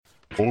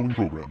following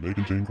program may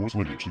contain coarse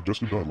language,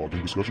 suggestive dialogue,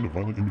 and discussion of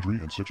violent imagery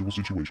and sexual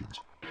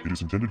situations. It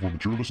is intended for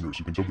mature listeners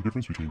who can tell the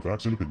difference between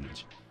facts and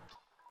opinions.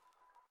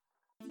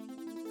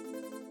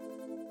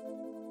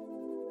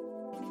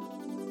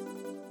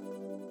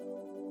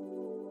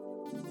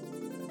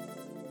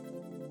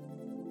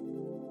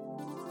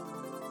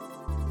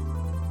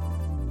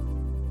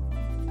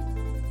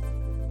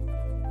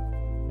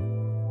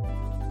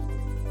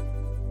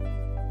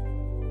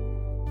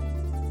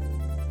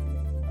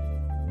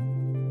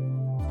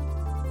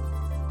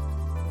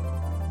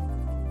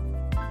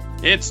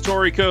 It's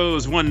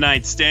Toriko's One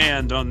Night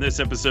Stand on this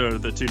episode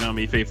of the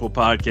Toonami Faithful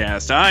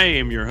Podcast. I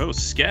am your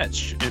host,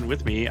 Sketch, and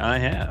with me I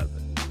have...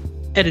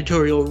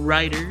 editorial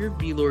writer,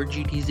 VLord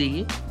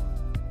GTZ.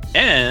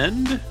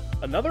 And...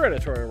 another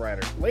editorial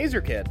writer,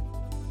 LaserKid.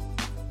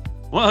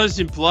 Well, as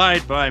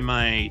implied by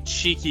my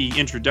cheeky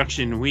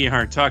introduction, we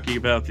are talking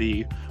about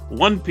the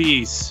One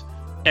Piece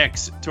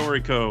X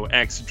Toriko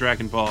X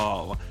Dragon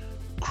Ball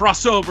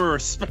crossover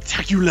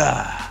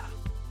spectacular.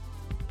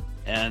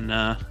 And,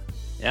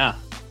 yeah...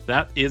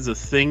 that is a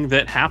thing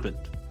that happened,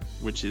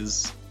 which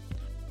is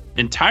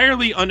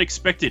entirely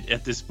unexpected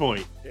at this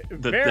point.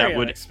 That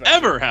would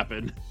ever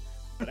happen.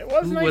 But it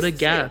was Who nice would have to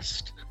see.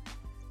 guessed?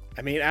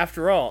 I mean,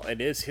 after all, it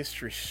is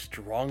history's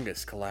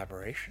strongest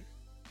collaboration.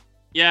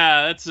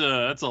 Yeah, that's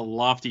a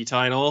lofty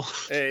title.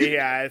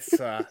 Yeah, it's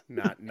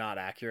not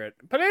accurate,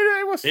 but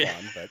it was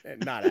fun,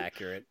 but not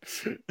accurate.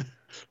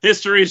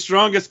 History's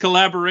strongest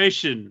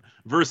collaboration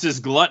versus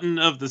Glutton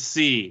of the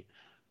Sea.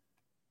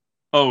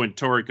 Oh, and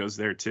Toriko's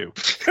there too.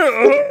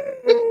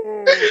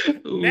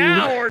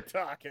 Now we're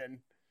talking.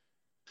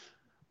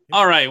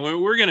 All right,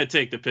 we're going to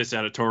take the piss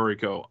out of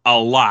Toriko a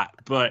lot.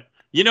 But,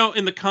 you know,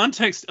 in the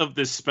context of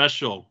this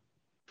special,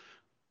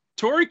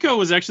 Toriko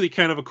was actually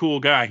kind of a cool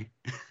guy.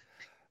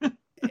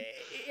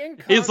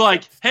 He's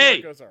like,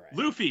 hey, right.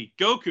 Luffy,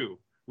 Goku,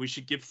 we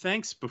should give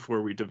thanks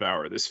before we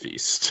devour this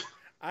feast.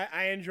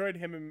 I enjoyed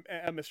him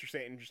and Mr.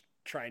 Satan just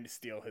trying to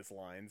steal his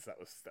lines. That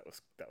was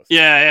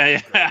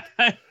Yeah.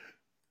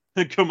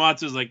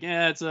 Komatsu's like,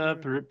 yeah, it's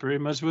pretty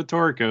much what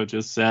Toriko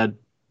just said.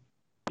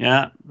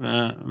 Yeah,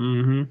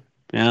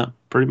 yeah,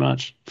 pretty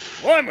much.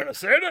 Well, I'm gonna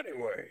say it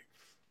anyway.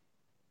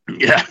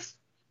 Yeah.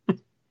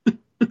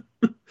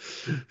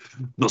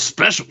 The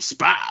special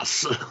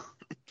spice.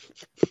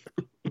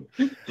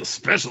 The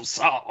special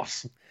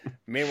sauce.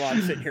 Meanwhile,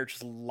 I'm sitting here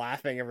just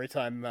laughing every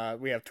time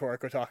we have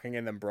Toriko talking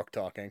and then Brooke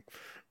talking.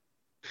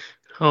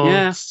 Oh,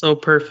 yeah. So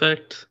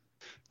perfect.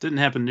 Didn't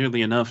happen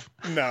nearly enough.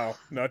 No,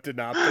 it did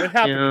not. But it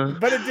happened. Yeah.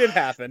 But it did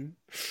happen.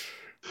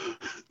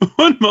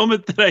 One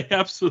moment that I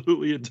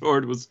absolutely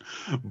adored was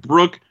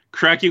Brooke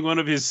cracking one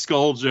of his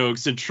skull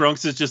jokes, and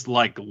Trunks is just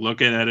like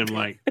looking at him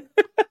like,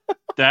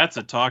 "That's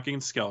a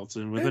talking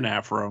skeleton with an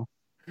afro."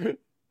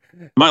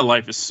 My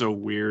life is so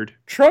weird.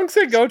 Trunks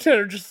and Goten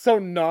are just so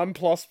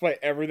nonplussed by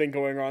everything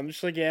going on. They're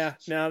just like, yeah,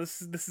 no,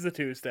 this is a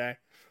Tuesday.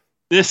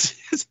 This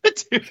is a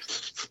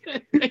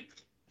Tuesday.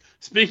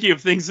 Speaking of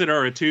things that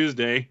are a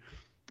Tuesday.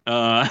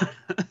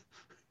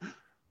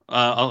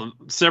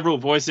 Several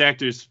voice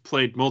actors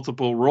played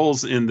multiple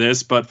roles in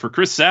this, but for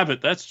Chris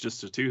Sabat, that's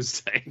just a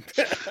Tuesday.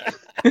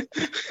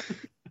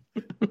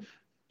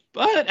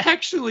 But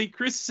actually,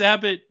 Chris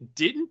Sabat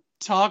didn't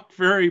talk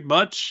very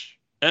much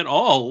at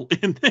all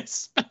in this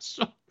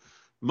special.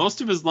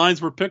 Most of his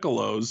lines were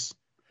Piccolo's.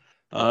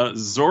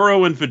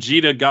 Zoro and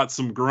Vegeta got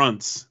some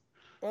grunts.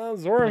 Well,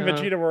 Zoro and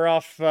Vegeta were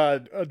off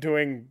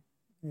doing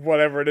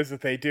whatever it is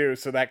that they do,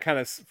 so that kind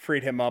of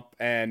freed him up,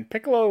 and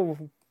Piccolo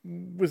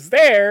was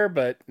there,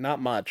 but not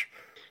much.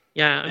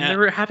 Yeah, and they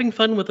were having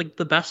fun with like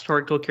the best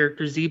Toriko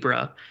character,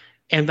 Zebra,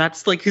 and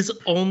that's like his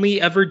only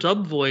ever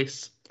dub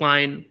voice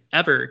line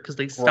ever, because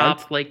they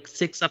stopped like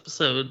 6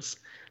 episodes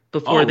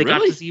before they got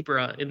to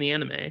Zebra in the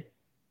anime.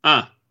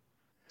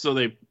 So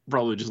they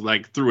probably just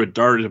like threw a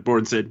dart at the board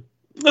and said,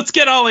 let's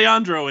get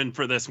Alejandro in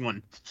for this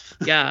one.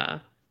 Yeah.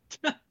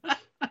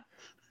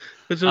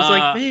 Which was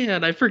like,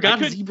 man, I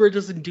forgot Zebra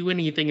doesn't do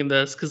anything in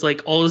this, because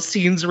like all his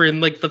scenes were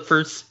in like the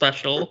first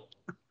special.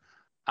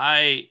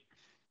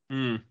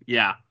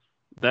 Yeah,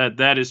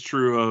 that is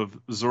true of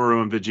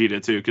Zoro and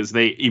Vegeta too, because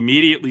they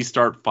immediately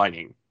start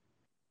fighting.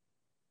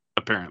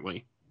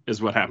 Apparently,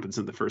 is what happens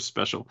in the first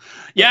special.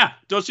 Yeah,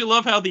 don't you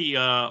love how the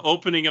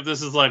opening of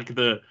this is like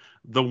the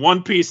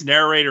One Piece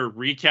narrator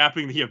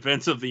recapping the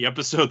events of the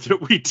episode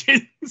that we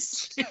didn't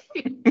see?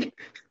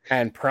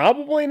 And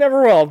probably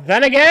never will.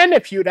 Then again,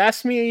 if you'd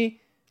asked me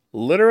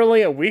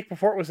literally a week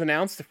before it was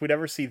announced if we'd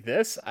ever see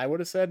this, I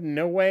would have said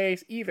no way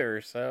either.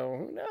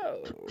 So who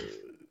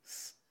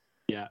knows?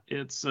 Yeah,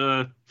 it's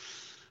a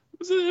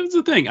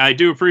thing. I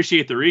do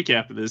appreciate the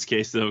recap in this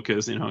case, though,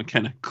 because it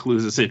kind of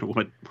clues us into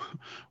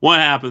what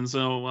happened.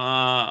 So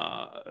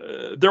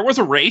there was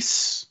a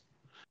race.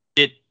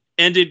 It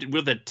ended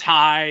with a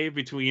tie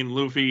between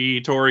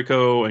Luffy,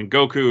 Toriko, and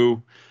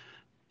Goku.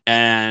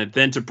 And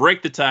then to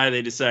break the tie,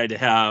 they decided to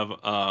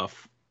have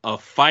a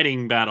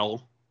fighting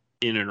battle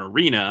in an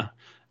arena.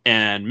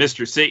 And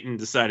Mr. Satan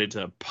decided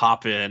to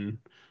pop in.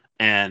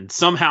 And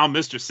somehow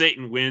Mr.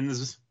 Satan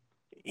wins.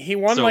 He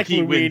won So like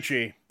he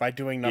Luigi by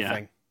doing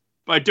nothing.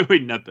 By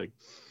doing nothing.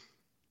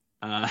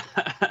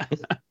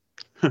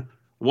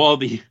 While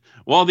the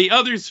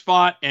others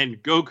fought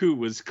and Goku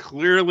was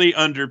clearly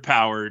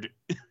underpowered.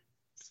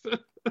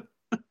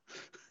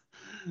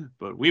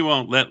 But we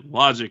won't let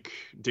logic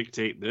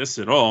dictate this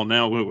at all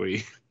now, will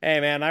we?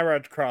 Hey man, I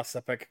read Cross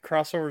Epic.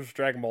 Crossovers with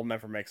Dragon Ball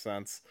never make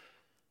sense.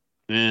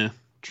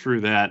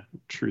 True that.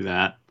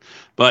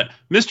 But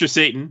Mr.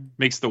 Satan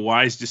makes the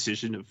wise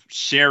decision of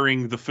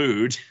sharing the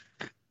food.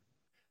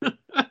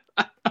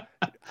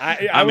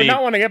 I would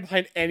not want to get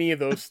behind any of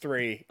those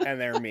three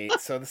and their meat,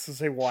 so this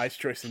is a wise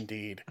choice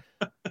indeed.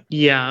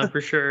 Yeah,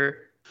 for sure.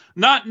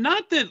 Not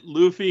that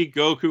Luffy,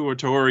 Goku, or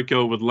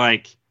Toriko would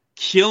like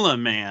kill a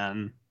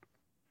man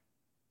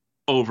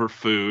over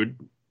food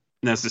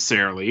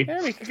necessarily.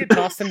 Yeah, we could get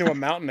tossed into a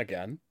mountain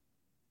again.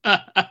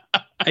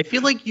 I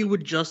feel like you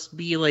would just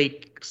be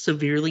like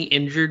severely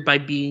injured by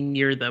being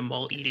near them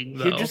while eating,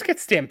 though. You'd just get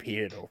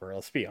stampeded over,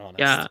 let's be honest.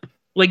 Yeah.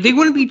 Like, they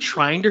wouldn't be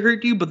trying to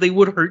hurt you, but they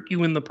would hurt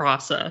you in the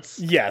process.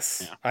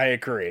 Yes, Yeah. I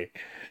agree.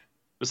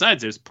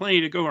 Besides, there's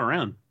plenty to go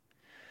around.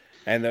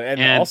 And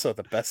also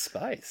the best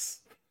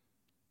spice.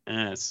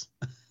 Yes.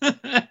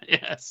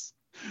 Yes.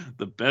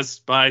 The best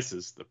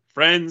spices, the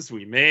friends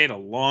we made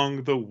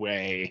along the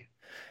way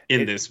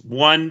in this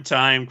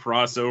one-time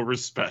crossover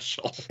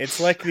special. It's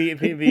like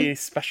the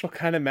special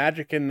kind of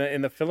magic in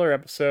the filler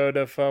episode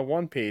of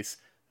One Piece.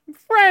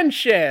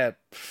 Friendship.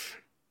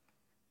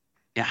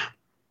 Yeah.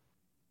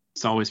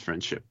 It's always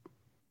friendship.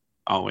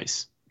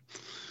 Always.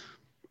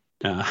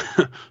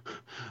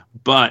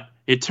 But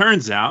it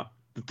turns out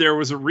that there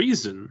was a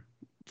reason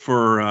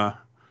for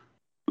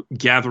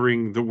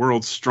gathering the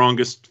world's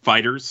strongest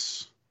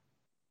fighters.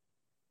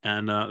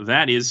 And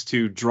that is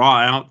to draw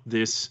out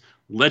this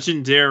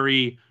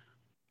legendary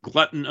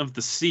glutton of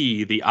the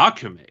sea, the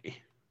Akame,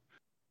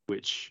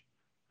 which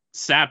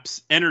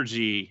saps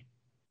energy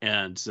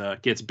and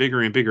gets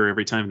bigger and bigger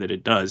every time that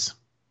it does.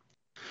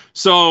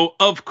 So,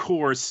 of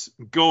course,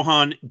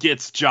 Gohan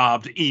gets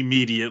jobbed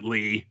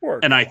immediately,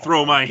 and I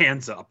throw my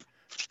hands up.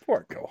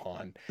 Poor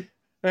Gohan.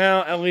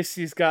 Well, at least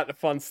he's got the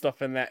fun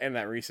stuff in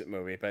that recent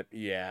movie, but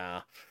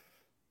yeah.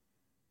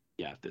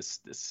 Yeah, this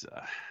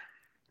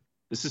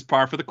is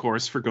par for the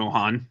course for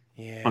Gohan.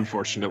 Yeah.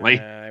 Unfortunately.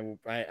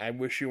 I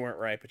wish you weren't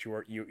right, but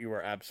you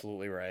were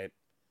absolutely right.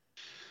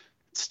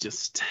 It's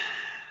just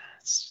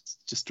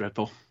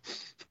dreadful.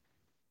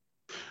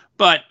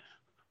 But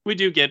we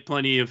do get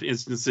plenty of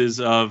instances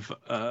of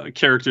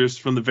characters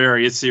from the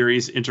various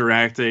series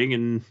interacting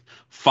and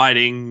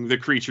fighting the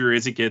creature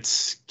as it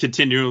gets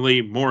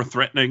continually more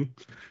threatening.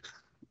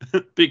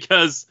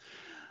 Because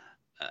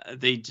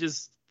they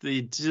just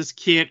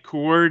can't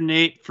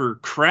coordinate for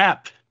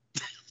crap.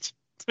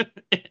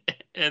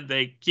 And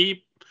they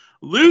keep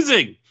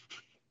losing.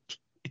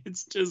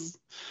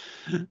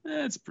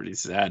 It's pretty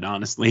sad,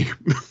 honestly.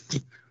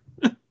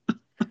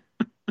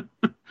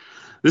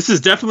 This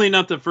is definitely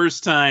not the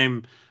first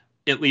time,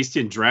 at least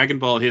in Dragon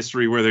Ball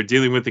history, where they're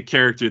dealing with a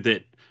character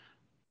that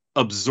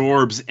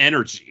absorbs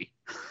energy.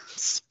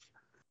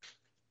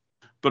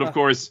 But of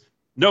course,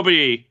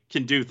 nobody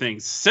can do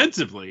things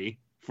sensibly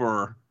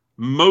for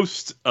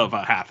most of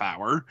a half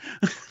hour.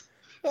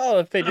 Well,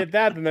 if they did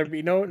that, then there'd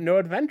be no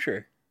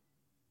adventure.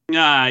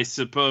 I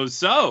suppose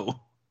so.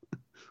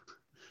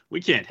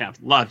 We can't have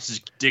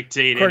logic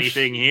dictate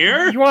anything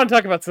here. You want to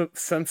talk about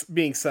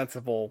being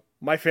sensible?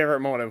 My favorite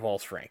moment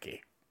involves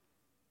Frankie.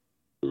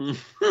 For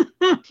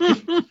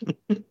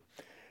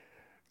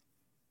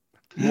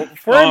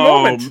a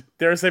moment,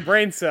 there's a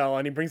brain cell,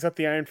 and he brings up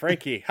the Iron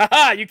Frankie.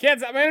 Haha! You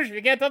can't zap my energy.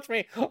 You can't touch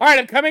me. All right,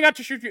 I'm coming out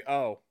to shoot you.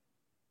 Oh.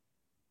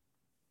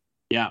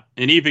 Yeah,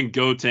 and even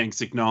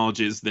Gotenks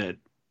acknowledges that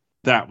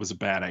was a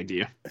bad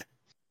idea.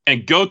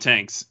 And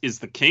Gotenks is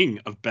the king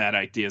of bad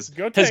ideas.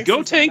 Has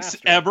Gotenks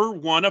ever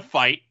won a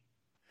fight?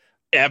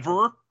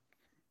 Ever?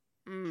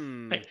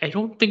 I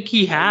don't think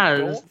he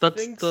has. I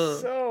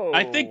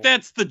think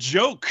that's the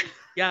joke.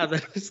 Yeah,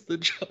 that is the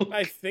joke.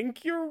 I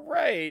think you're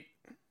right.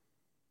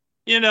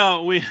 You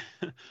know,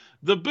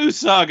 the Buu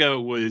saga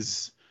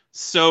was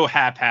so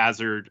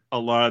haphazard a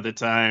lot of the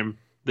time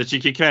that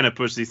you could kind of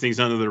push these things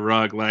under the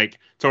rug. Like,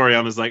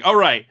 Toriyama's like, all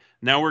right,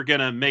 now we're going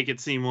to make it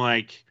seem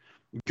like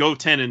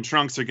Goten and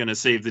Trunks are going to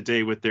save the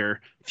day with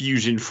their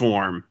fusion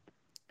form.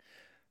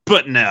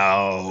 But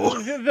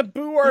no. The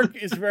Buu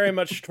arc is very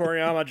much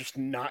Toriyama just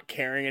not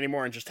caring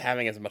anymore and just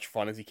having as much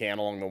fun as he can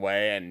along the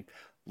way. And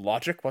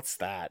logic, what's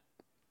that?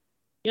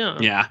 Yeah.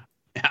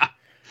 Yeah.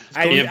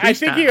 I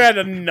think you had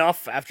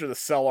enough after the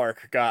Cell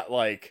arc got,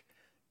 like,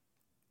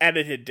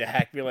 edited to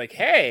heck. Be like,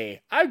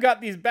 hey, I've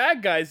got these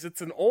bad guys.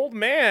 It's an old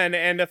man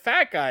and a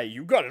fat guy.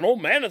 You got an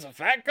old man as a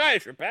fat guy?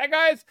 If you're bad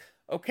guys?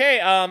 Okay,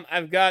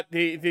 I've got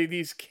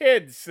these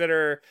kids that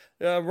are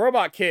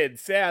robot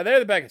kids. Yeah, they're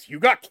the bad guys. You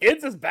got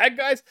kids as bad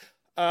guys?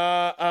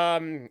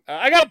 I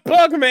got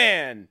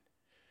Bugman.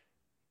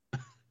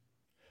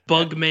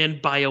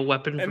 Bugman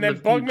bioweapon from the future. And then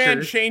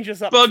Bugman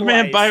changes up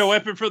Bugman twice.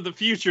 bioweapon from the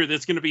future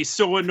that's going to be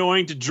so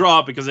annoying to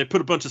draw because I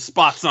put a bunch of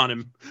spots on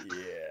him.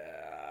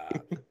 Yeah.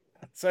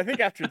 So I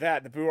think after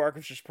that, the Boo arc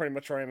was just pretty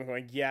much where I'm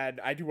going, yeah,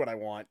 I do what I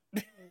want.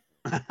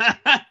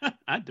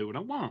 I do what I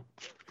want.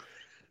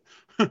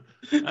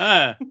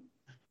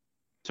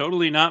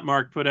 Totally Not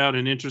Mark put out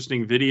an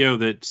interesting video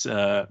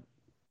that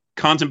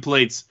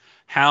contemplates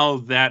how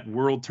that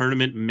world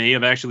tournament may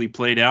have actually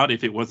played out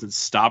if it wasn't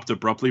stopped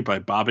abruptly by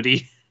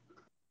Babidi.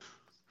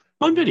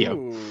 On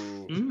video.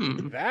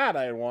 That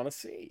I want to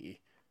see.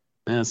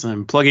 Yes,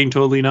 I'm plugging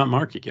Totally Not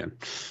Mark again.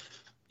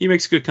 He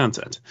makes good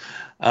content.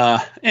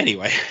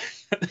 Anyway,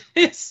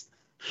 this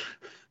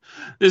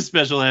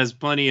special has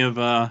plenty of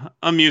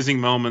amusing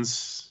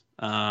moments.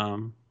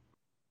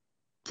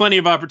 Plenty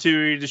of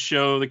opportunity to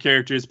show the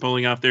characters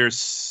pulling off their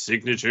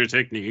signature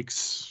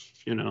techniques.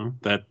 You know,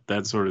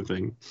 that sort of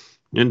thing.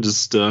 And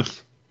just a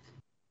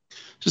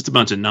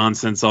bunch of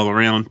nonsense all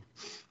around.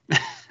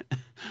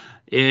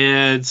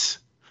 And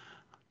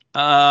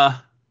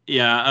eventually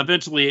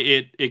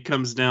it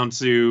comes down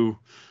to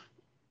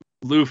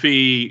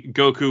Luffy,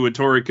 Goku, and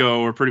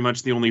Toriko are pretty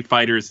much the only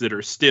fighters that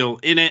are still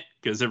in it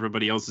because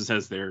everybody else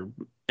has their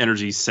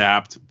energy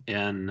sapped,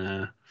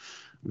 and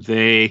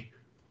they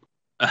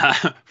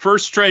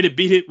first try to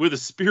beat it with a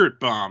spirit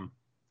bomb.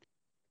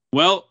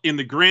 Well, in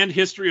the grand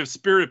history of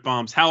spirit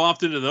bombs, how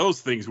often do those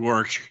things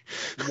work?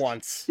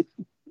 Once.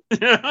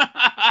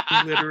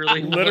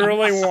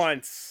 Literally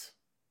once.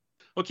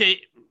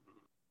 Okay,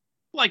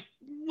 like,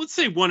 let's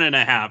say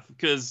 1.5,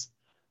 because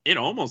it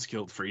almost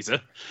killed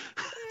Frieza.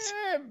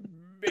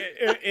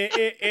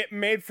 It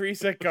made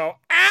Frieza go,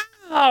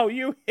 ow,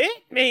 you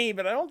hit me,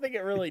 but I don't think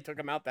it really took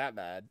him out that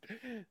bad.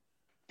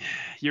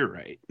 You're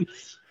right.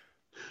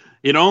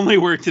 It only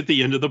worked at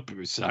the end of the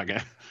Boo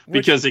Saga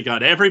because it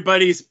got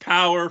everybody's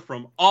power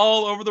from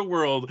all over the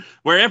world,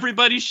 where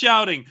everybody's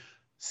shouting,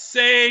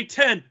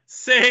 Satan,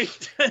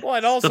 Satan. Well,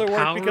 it also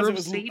worked because it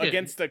was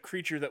against a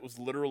creature that was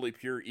literally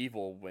pure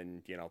evil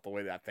when, you know, the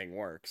way that thing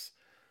works.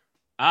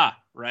 Ah,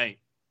 right.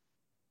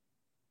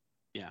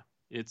 Yeah,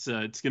 it's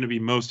going to be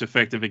most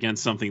effective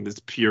against something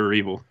that's pure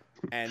evil.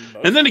 And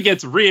then it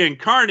gets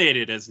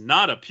reincarnated as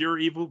not a pure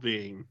evil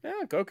being.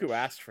 Yeah, Goku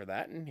asked for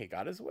that, and he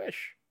got his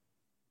wish.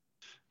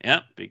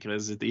 Yeah,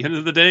 because at the end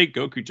of the day,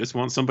 Goku just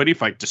wants somebody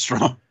fight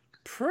destroy.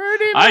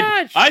 Pretty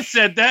much. I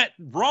said that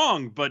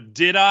wrong, but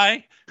did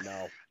I?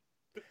 No.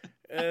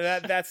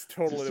 That's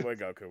totally the way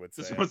Goku would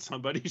say. Just want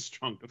somebody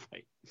strong to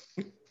fight.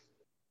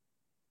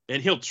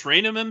 And he'll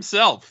train him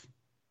himself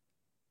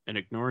and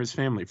ignore his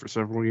family for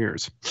several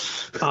years.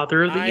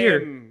 Father of the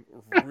Year. I'm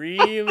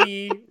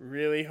really,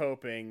 really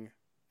hoping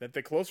that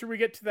the closer we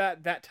get to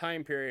that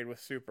time period with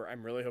Super,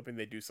 I'm really hoping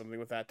they do something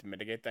with that to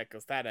mitigate that,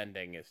 because that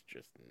ending is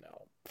just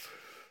no.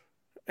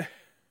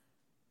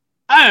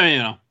 I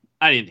mean,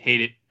 I didn't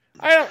hate it.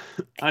 I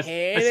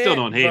still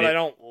don't hate it, but I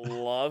don't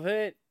love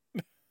it.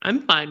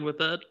 I'm fine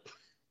with it.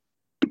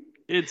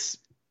 It's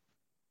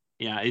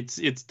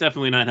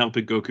definitely not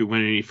helping Goku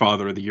win any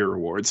Father of the Year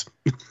awards.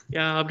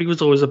 Yeah, but he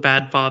was always a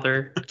bad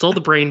father. It's all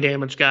the brain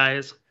damage,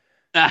 guys.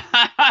 Oh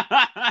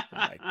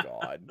my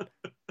god.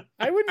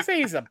 I wouldn't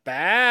say he's a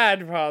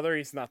bad father.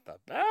 He's not the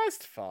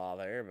best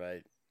father,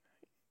 but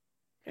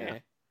yeah.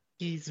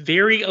 He's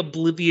very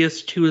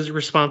oblivious to his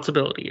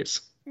responsibilities.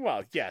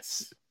 Well,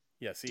 yes.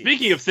 Yes,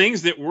 Speaking of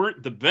things that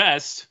weren't the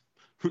best,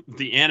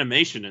 the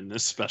animation in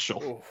this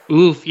special.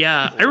 Oof,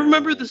 yeah. I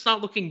remember this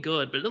not looking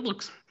good, but it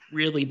looks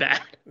really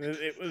bad.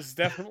 It was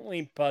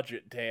definitely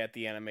budget day at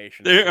the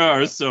animation. There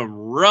are some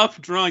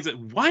rough drawings.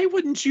 Why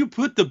wouldn't you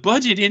put the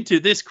budget into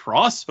this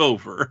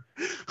crossover?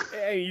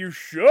 Hey, you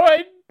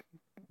should,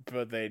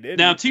 but they didn't.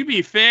 Now, to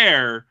be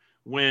fair,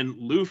 when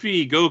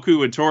Luffy,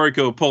 Goku, and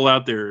Toriko pull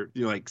out their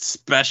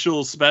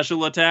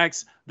special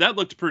attacks, that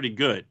looked pretty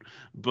good.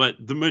 But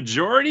the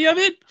majority of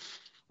it,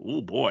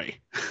 oh boy.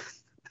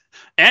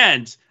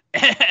 and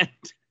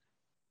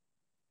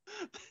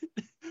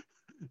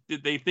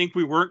did they think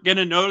we weren't going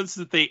to notice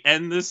that they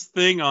end this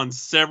thing on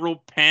several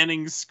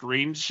panning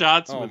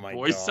screenshots with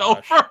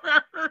voiceover?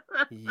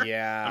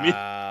 Yeah. I mean,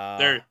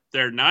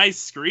 they're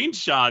nice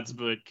screenshots,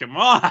 but come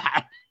on.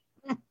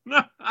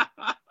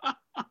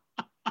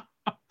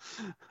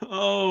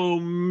 Oh,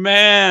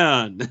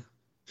 man.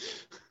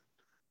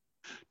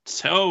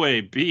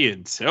 Toei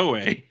being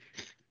Toei.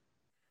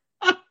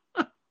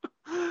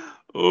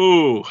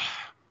 Oh.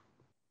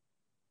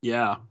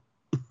 Yeah.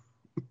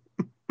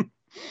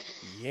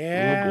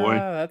 Yeah, oh boy.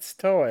 That's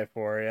Toei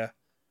for you.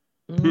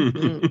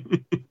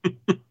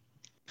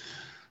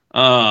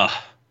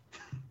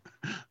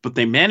 But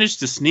they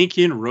managed to sneak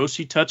in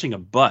Roshi touching a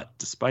butt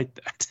despite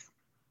that.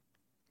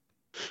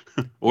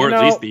 Or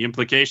at least the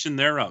implication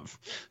thereof.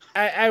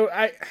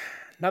 I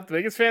not the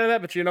biggest fan of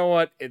that, but you know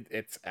what?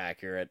 It's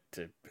accurate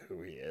to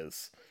who he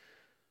is.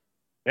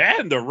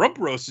 And the rump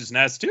roast is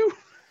nice too.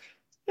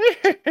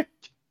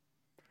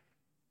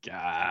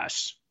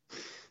 Gosh.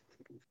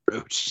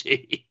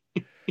 Roshi.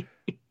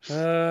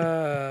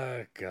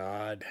 God.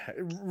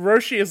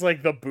 Roshi is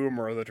like the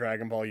boomer of the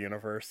Dragon Ball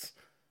universe.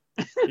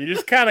 You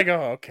just kind of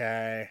go,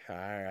 okay,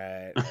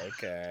 alright,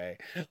 okay.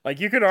 Like,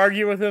 you could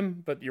argue with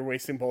him, but you're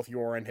wasting both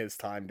your and his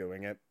time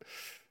doing it.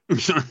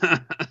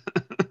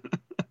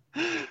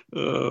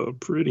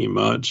 Pretty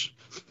much.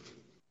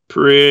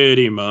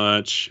 Pretty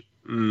much.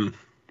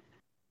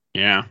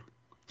 Yeah.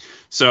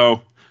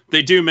 So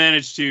they do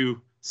manage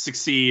to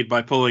succeed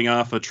by pulling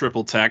off a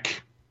triple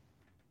tech.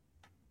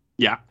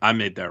 Yeah, I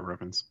made that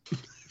reference.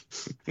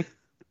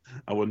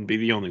 I wouldn't be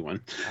the only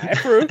one. I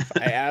approve.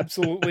 I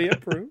absolutely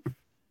approve.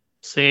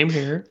 Same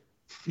here.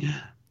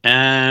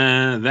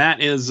 And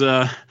that is,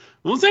 well,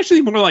 it's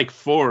actually more like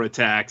 4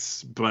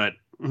 attacks, but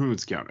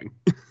who's counting?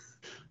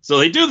 So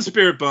they do the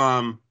Spirit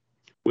Bomb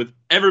with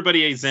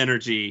everybody's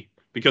energy,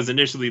 because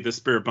initially the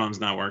Spirit Bomb's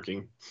not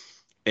working.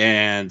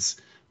 And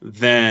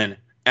then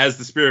as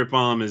the Spirit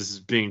Bomb is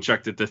being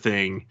chucked at the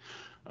thing,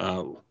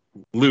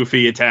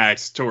 Luffy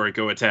attacks,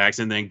 Toriko attacks,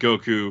 and then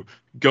Goku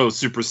goes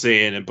Super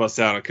Saiyan and busts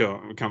out a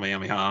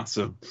Kamehameha.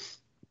 So,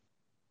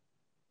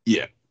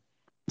 yeah.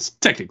 It's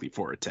technically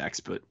 4 attacks,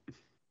 but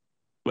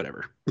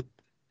whatever.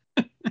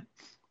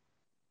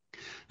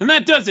 And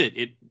that does it.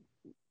 It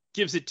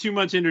gives it too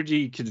much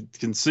energy to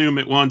consume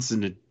at once,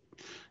 and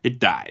it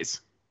dies.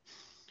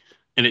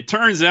 And it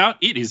turns out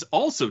it is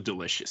also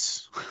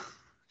delicious.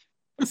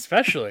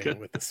 Especially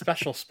with the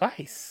special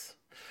spice.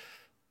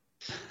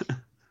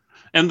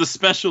 And the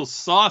special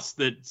sauce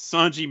that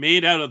Sanji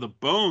made out of the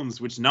bones,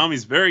 which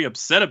Nami's very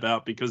upset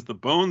about because the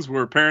bones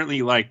were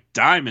apparently like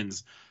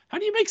diamonds. How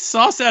do you make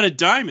sauce out of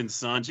diamonds,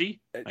 Sanji?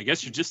 I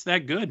guess you're just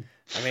that good.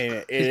 I mean,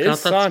 it He's is got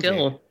that Sanji.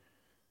 skill.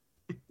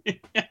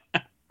 Yeah,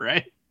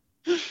 right?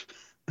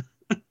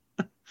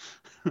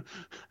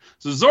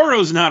 So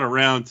Zoro's not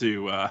around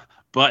to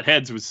butt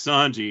heads with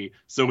Sanji,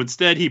 so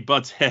instead he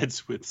butts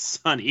heads with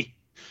Sunny.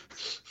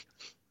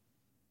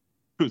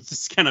 It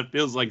just kind of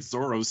feels like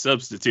Zoro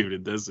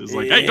substituted this. It's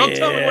like, hey, don't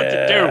tell me what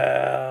to do.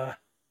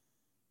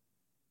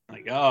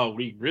 Like, oh,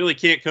 we really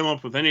can't come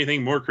up with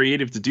anything more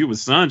creative to do with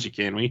Sanji,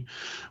 can we?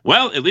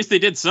 Well, at least they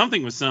did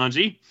something with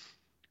Sanji.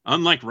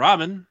 Unlike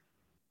Robin.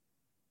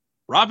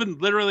 Robin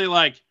literally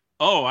like,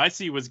 oh, I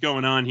see what's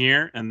going on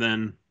here, and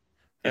then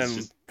that's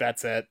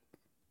it.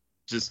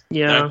 Just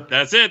Yeah.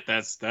 that's it.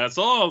 That's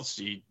all.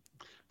 She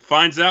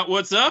finds out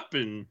what's up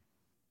and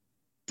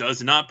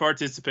does not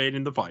participate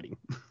in the fighting.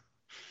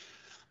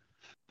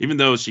 Even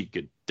though she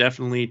could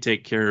definitely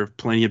take care of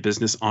plenty of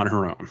business on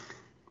her own.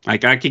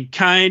 Like, I could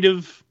kind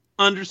of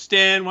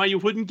understand why you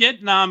wouldn't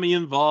get Nami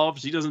involved.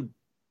 She doesn't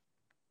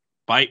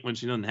bite when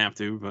she doesn't have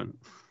to, but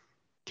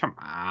come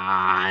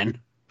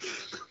on.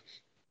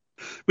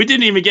 We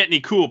didn't even get any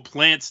cool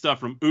plant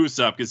stuff from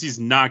Usopp because he's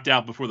knocked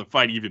out before the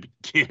fight even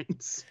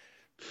begins.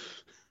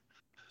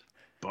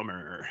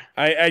 Bummer.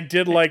 I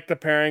did like the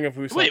pairing of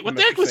Usopp. Wait, what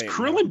the heck was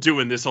Krillin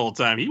doing this whole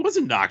time? He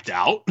wasn't knocked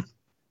out.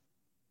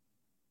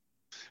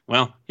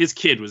 Well, his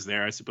kid was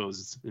there. I suppose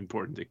it's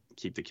important to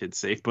keep the kid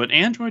safe. But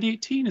Android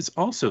 18 is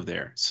also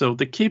there, so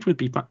the kid would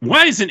be fine.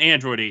 Why isn't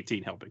Android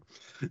 18 helping?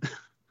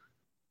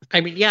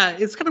 I mean, yeah,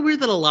 it's kind of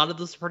weird that a lot of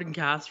the supporting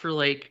cast for,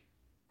 like,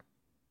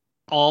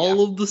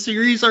 all of the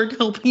series aren't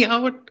helping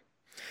out.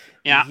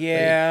 Yeah.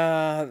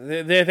 Yeah.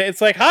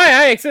 It's like,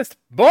 hi, I exist.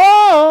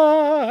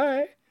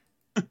 Bye!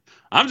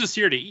 I'm just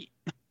here to eat.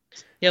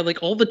 Yeah,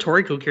 like, all the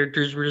Toriko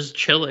characters were just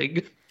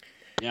chilling.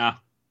 Yeah.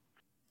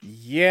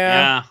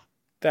 Yeah.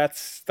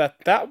 That's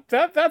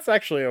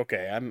actually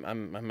okay.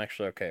 I'm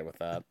actually okay with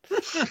that.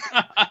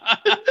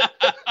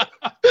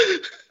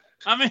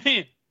 I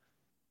mean,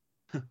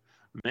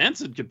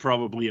 Manson could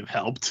probably have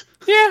helped.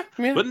 Yeah.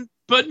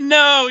 But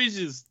no,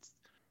 he's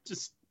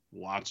just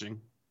watching.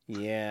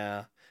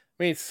 Yeah.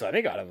 I mean,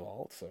 Sunny got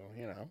involved, so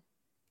you know.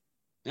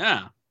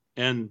 Yeah,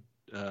 and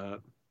the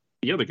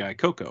other guy,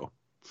 Coco,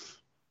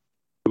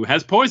 who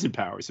has poison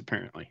powers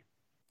apparently.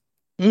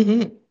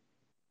 Mm-hmm.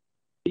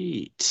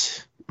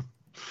 Eat.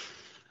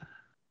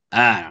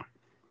 It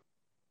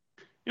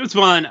was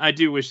fun. I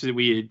do wish that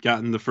we had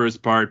gotten the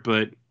first part,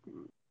 but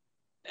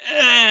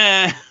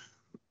that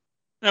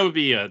would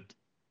be a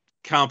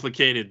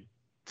complicated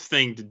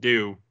thing to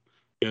do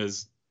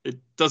because it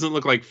doesn't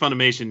look like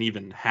Funimation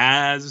even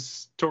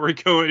has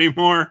Toriko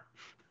anymore.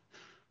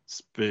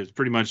 It's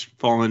pretty much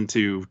fallen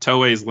to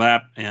Toei's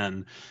lap,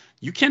 and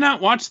you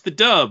cannot watch the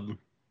dub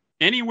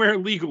anywhere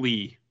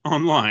legally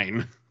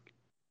online.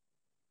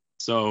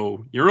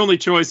 So your only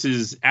choice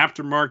is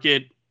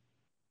aftermarket.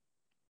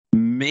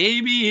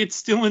 Maybe it's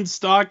still in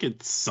stock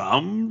at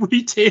some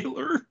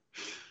retailer.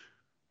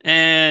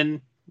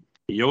 And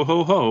yo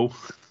ho ho.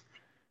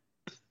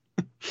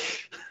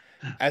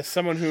 As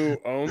someone who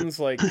owns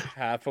like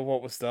half of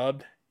what was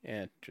dubbed,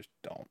 just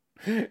don't.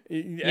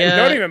 Yeah.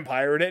 Don't even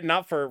pirate it.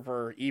 Not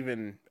for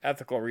even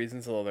ethical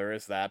reasons, although there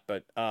is that.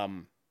 But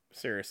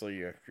seriously,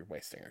 you're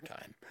wasting your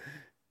time.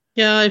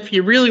 Yeah, if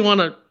you really want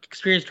to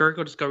experience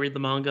Toriko, just go read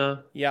the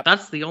manga. Yep.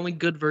 That's the only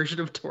good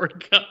version of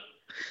Toriko.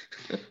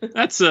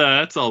 That's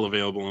all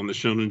available on the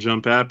Shonen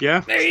Jump app,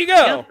 yeah? There you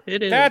go. Yeah,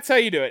 it is. That's how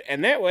you do it.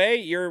 And that way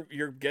you're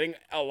getting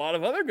a lot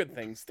of other good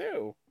things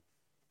too.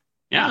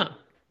 Yeah.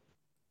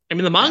 I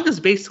mean, the manga's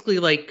basically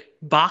like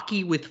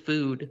Baki with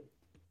food,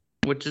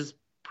 which is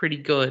pretty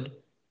good.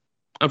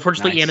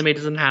 Unfortunately, Nice. anime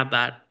doesn't have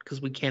that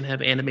because we can't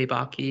have anime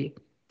Baki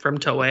from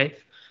Toei.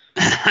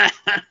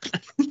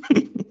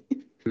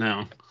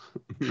 No.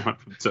 Not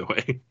from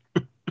Toei.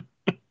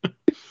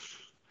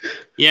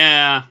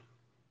 Yeah.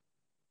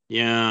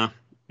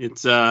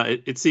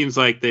 It seems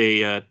like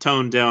they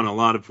toned down a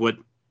lot of what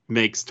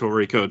makes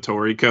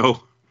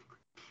Toriko,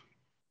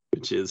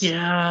 which is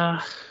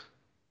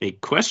a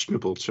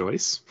questionable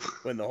choice.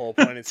 When the whole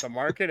point is to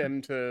market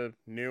him to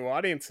new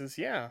audiences,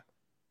 yeah.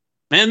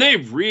 And they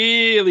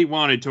really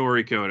wanted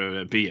Toriko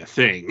to be a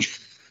thing.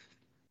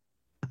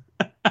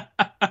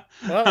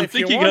 Well, if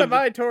you want to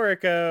buy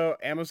Toriko,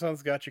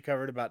 Amazon's got you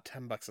covered about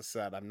 $10 a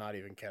set. I'm not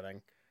even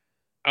kidding.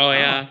 Oh,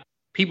 yeah.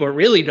 People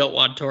really don't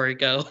want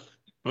Toriko.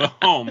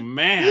 Oh,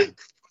 man.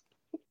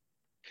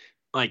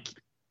 Like,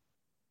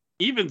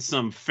 even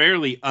some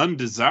fairly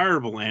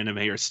undesirable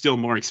anime are still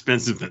more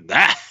expensive than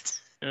that.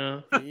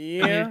 Yeah.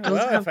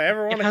 Well, if I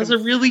ever want to... It has a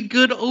really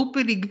good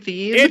opening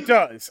theme. It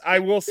does. I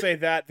will say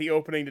that the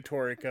opening to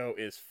Toriko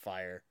is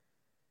fire.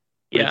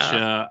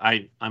 Yeah.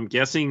 Which I'm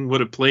guessing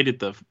would have played at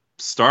the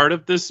start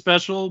of this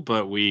special,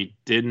 but we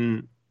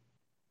didn't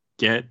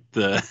get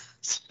the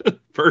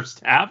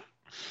first half.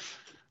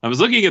 I was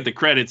looking at the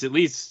credits. At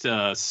least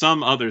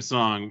some other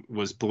song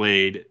was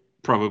played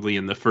probably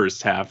in the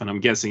first half, and I'm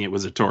guessing it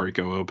was a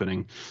Toriko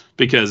opening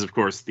because, of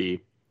course,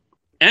 the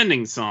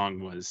ending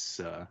song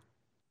was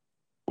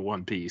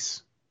One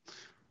Piece.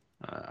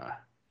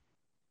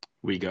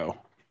 We Go.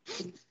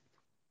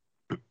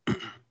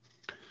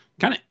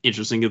 Kind of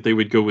interesting that they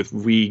would go with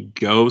We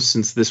Go,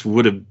 since this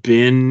would have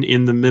been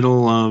in the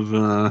middle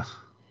of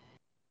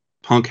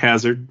Punk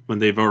Hazard when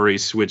they've already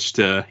switched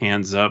to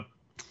Hands Up.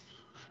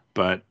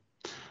 But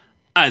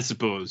I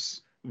suppose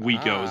We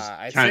Go's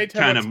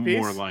kind of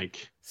more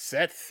like...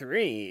 Set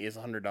 3 is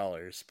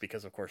 $100,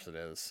 because of course it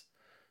is.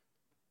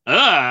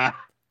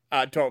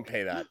 Don't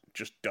pay that.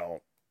 Just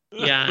don't.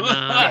 Yeah,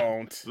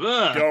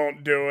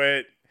 Don't do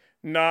it.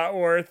 Not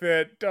worth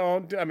it.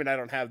 Don't. I mean, I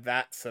don't have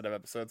that set of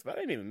episodes, but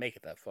I didn't even make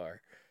it that far.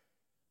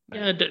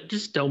 Yeah,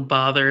 just don't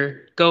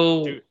bother.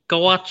 Go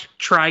watch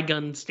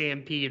Trigun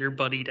Stampede or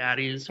Buddy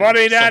Daddies.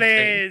 Buddy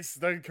Daddies,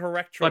 the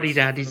correct choice. Buddy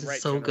Daddies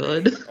is so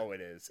good. Oh, it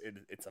is.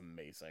 It's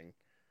amazing.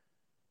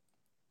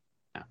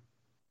 Yeah.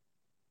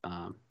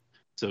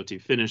 So to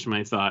finish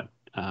my thought,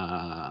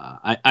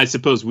 I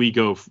suppose We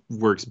Go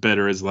works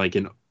better as like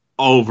an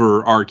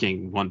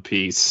overarching One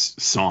Piece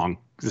song.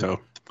 So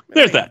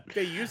there's that.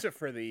 They use it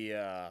for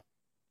the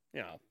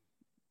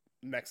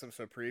next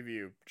episode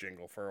preview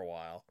jingle for a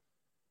while.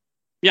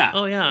 Yeah.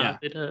 Oh yeah,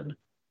 they did.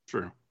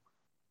 True.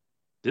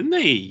 Didn't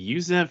they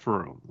use that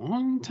for a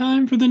long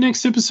time for the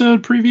next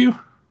episode preview?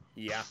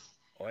 Yeah.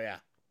 Oh yeah.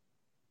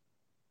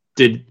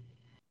 Did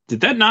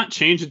that not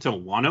change until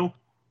Wano?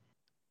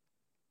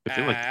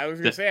 I was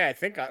gonna say, I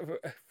think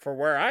for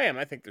where I am,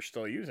 I think they're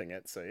still using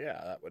it. So yeah,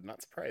 that would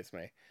not surprise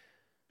me.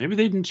 Maybe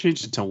they didn't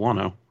change it to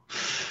Wano.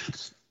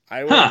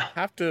 I will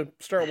have to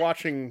start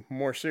watching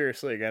more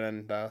seriously again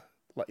and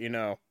let you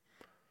know.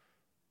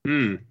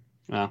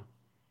 Well,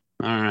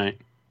 all right.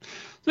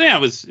 So yeah,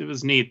 it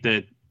was neat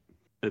that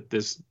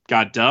this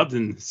got dubbed,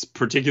 and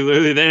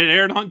particularly that it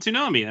aired on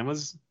Toonami.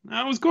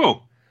 That was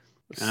cool.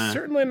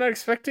 Certainly not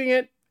expecting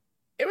it.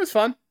 It was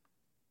fun.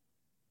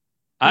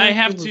 I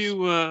have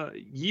to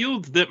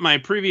yield that my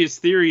previous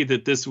theory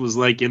that this was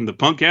like in the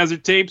Punk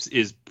Hazard tapes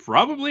is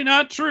probably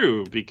not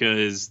true,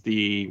 because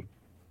the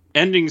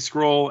ending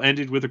scroll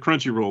ended with a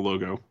Crunchyroll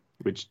logo,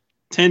 which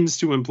tends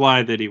to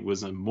imply that it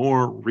was a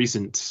more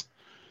recent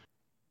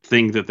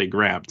thing that they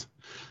grabbed.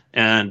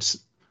 And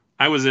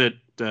I was at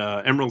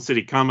Emerald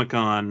City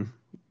Comic-Con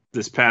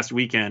this past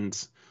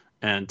weekend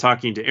and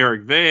talking to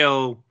Eric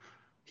Vale.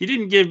 He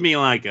didn't give me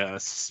like a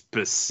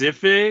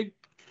specific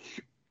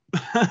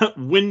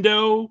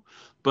window,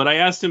 but I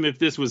asked him if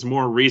this was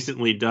more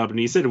recently dubbed, and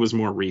he said it was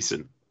more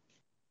recent.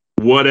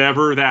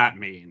 Whatever that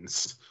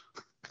means.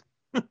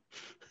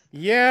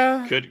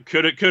 Yeah.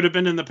 Could have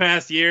been in the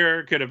past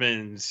year, could have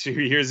been 2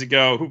 years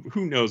ago.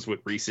 Who knows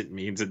what recent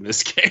means in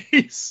this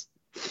case?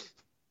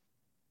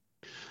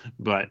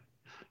 But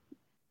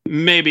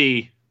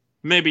maybe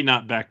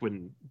not back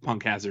when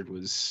Punk Hazard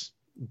was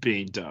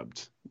being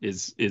dubbed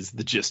is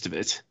the gist of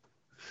it.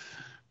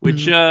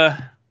 Which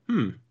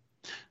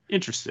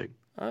interesting.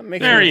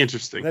 Very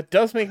interesting. That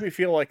does make me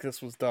feel like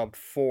this was dubbed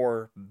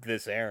for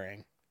this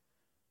airing.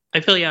 I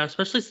feel, yeah,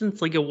 especially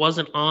since like it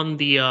wasn't on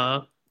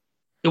the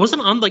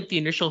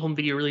initial home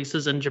video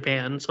releases in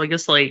Japan. So I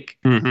guess like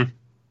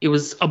it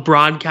was a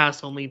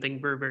broadcast only thing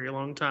for a very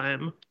long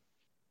time.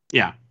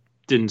 Yeah.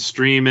 Didn't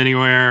stream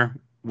anywhere,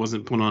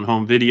 wasn't put on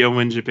home video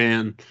in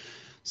Japan.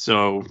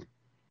 So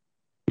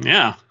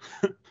yeah.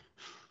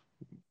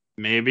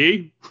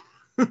 Maybe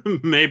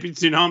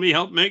Toonami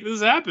helped make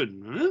this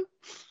happen.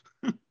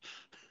 Huh?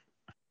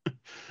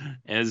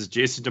 As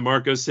Jason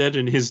DeMarco said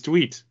in his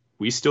tweet,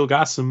 we still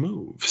got some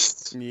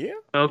moves. Yeah.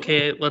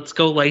 Okay, let's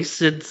go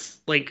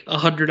license like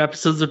 100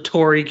 episodes of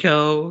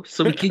Toriko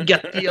so we can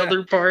get the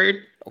other part.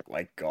 Oh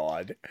my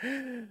god.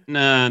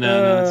 No,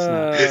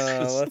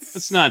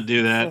 let's not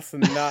do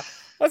that.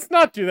 Let's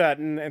not do that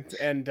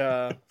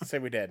and say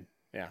we did.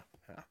 Yeah.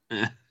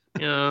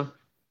 Yeah.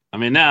 I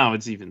mean, now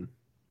it's even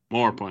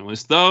More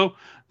pointless, though.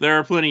 There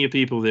are plenty of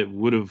people that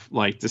would have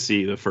liked to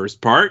see the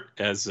first part,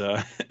 as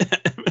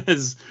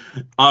as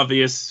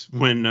obvious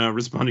when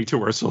responding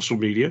to our social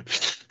media.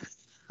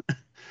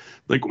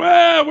 Like,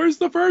 well, where's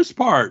the first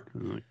part?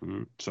 I'm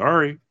like,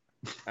 sorry.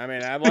 I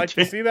mean, I'd like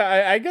to see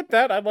that. I get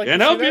that. I'd like to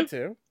see that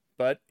too.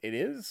 But it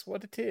is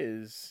what it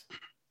is.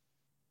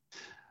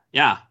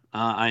 Yeah,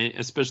 I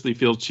especially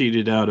feel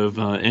cheated out of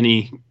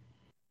any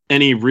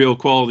real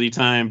quality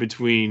time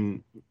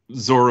between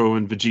Zoro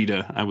and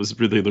Vegeta. I was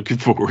really looking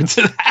forward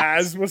to that.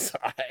 As was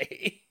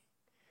I.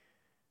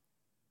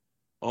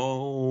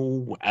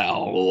 Oh,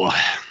 well.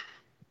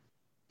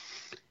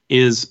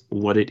 Is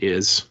what it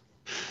is.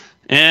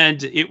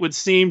 And it would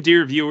seem,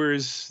 dear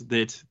viewers,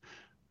 that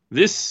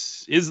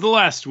this is the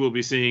last we'll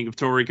be seeing of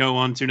Toriko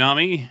on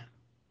Toonami.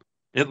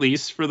 At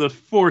least for the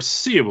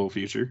foreseeable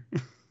future.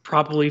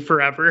 Probably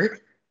forever.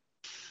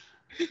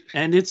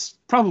 And it's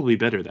probably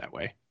better that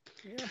way.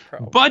 Yeah,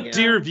 probably. But,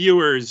 dear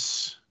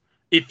viewers,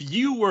 if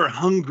you were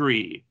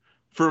hungry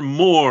for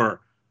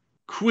more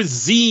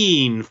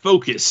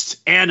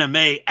cuisine-focused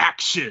anime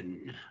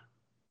action,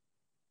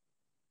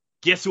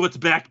 guess what's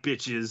back,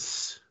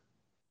 bitches?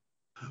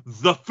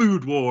 The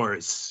Food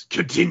Wars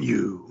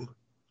continue.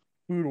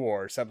 Food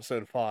Wars,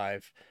 episode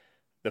 5.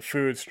 The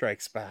food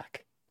strikes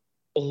back.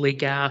 Holy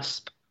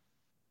gasp.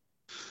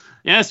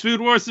 Yes, Food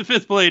Wars The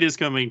Fifth Blade is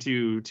coming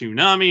to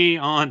Toonami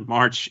on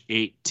March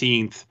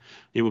 18th.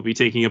 It will be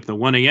taking up the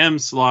 1 a.m.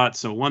 slot,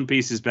 so One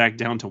Piece is back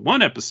down to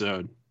 1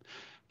 episode.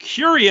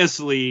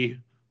 Curiously,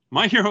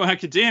 My Hero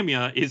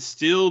Academia is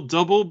still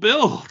double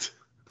billed.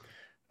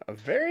 A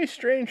very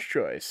strange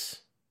choice.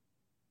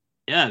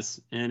 Yes,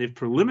 and if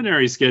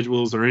preliminary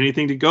schedules are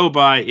anything to go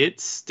by,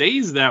 it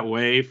stays that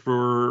way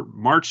for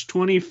March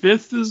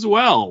 25th as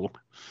well.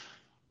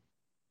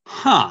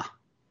 Huh.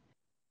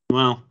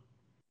 Well,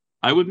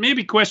 I would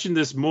maybe question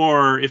this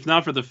more if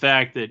not for the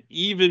fact that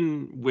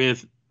even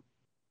with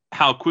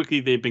how quickly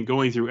they've been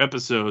going through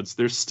episodes,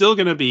 there's still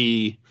going to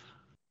be,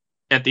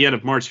 at the end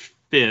of March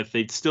 5th,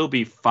 they'd still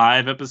be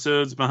 5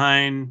 episodes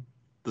behind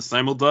the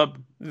simuldub.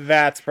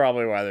 That's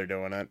probably why they're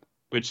doing it.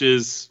 Which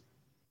is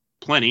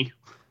plenty.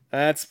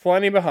 That's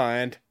plenty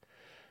behind.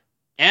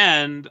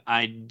 And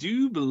I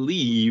do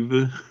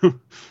believe,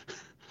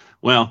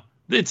 well,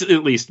 it's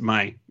at least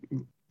my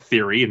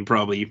theory, and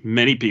probably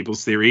many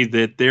people's theory,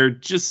 that they're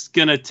just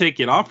going to take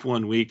it off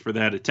 1 week for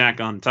that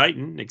Attack on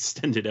Titan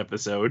extended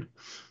episode.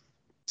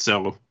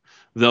 So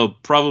they'll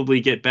probably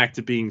get back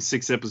to being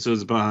 6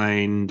 episodes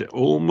behind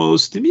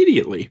almost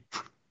immediately.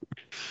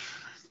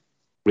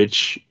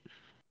 Which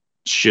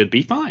should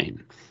be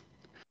fine.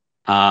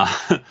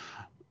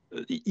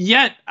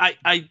 Yet,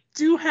 I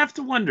do have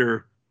to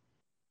wonder,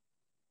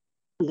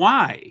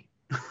 why?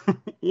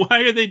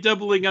 Why are they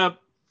doubling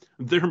up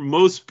their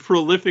most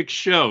prolific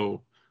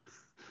show?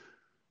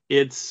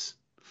 It's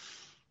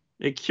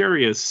a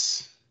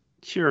curious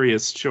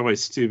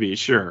choice, to be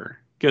sure.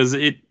 Because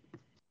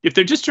if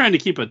they're just trying to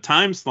keep a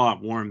time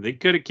slot warm, they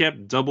could have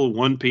kept double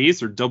One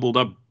Piece or doubled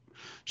up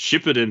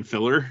Shippuden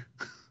filler.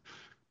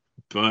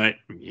 But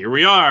here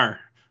we are,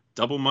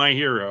 double My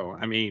Hero.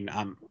 I mean,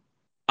 I'm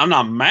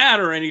not mad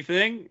or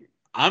anything.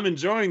 I'm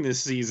enjoying this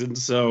season,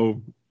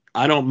 so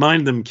I don't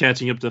mind them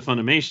catching up to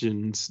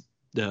Funimation's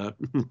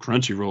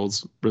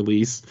Crunchyroll's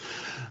release.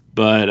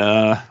 But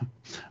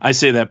I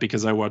say that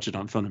because I watch it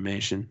on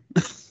Funimation.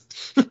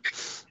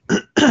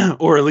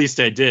 Or at least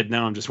I did.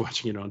 Now I'm just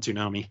watching it on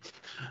Toonami.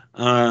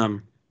 I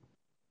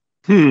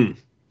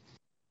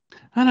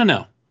don't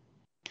know.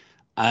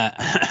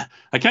 I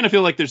kind of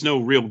feel like there's no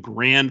real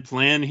grand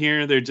plan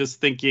here. They're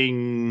just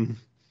thinking,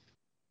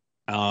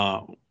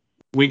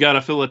 we got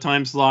to fill a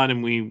time slot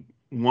and we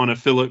want to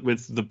fill it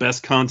with the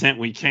best content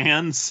we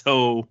can.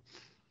 So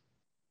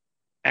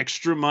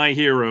extra My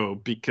Hero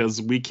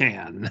because we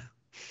can.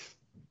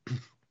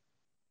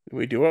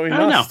 We do what we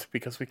must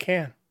because we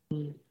can.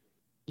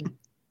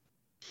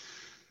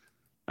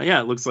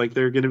 Yeah, it looks like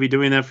they're going to be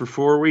doing that for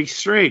 4 weeks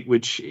straight,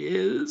 which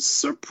is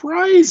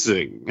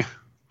surprising.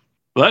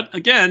 But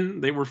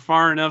again, they were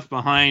far enough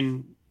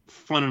behind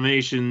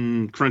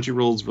Funimation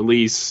Crunchyroll's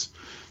release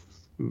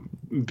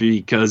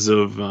because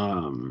of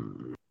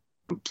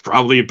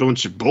probably a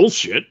bunch of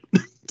bullshit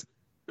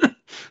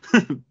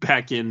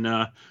back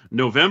in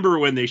November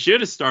when they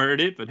should have started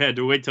it, but had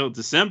to wait till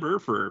December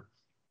for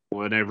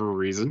whatever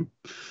reason.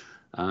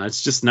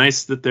 It's just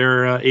nice that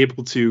they're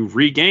able to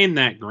regain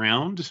that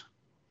ground.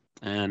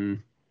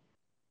 And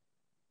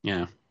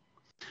yeah,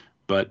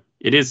 but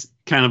it is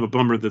kind of a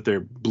bummer that they're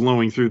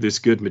blowing through this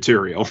good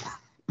material.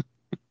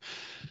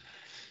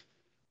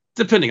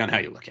 Depending on how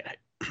you look at it.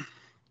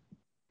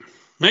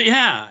 But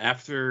yeah,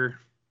 after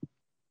a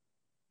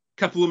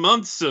couple of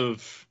months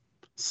of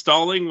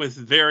stalling with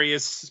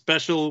various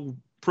special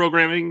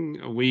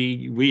programming,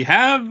 we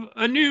have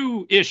a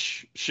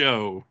new-ish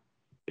show,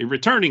 a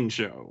returning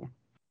show.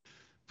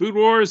 Food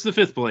Wars The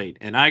Fifth Blade.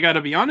 And I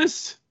gotta be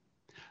honest,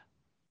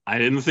 I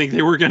didn't think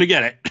they were gonna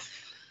get it.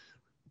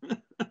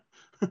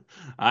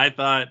 I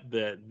thought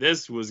that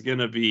this was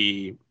gonna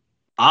be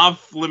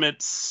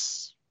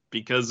off-limits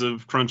because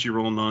of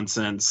Crunchyroll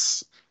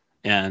nonsense.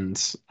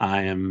 And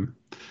I am,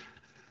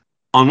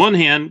 on one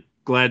hand,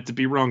 glad to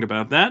be wrong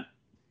about that.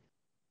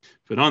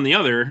 But on the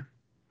other,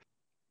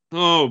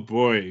 oh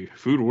boy,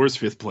 Food Wars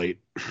 5th plate.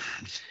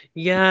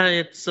 Yeah,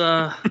 it's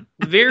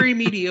very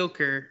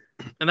mediocre.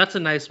 And that's a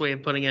nice way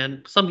of putting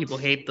it. Some people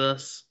hate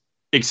this.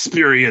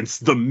 Experience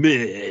the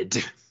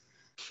mid.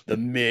 The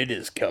mid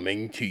is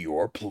coming to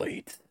your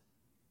plate.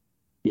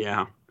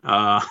 Yeah.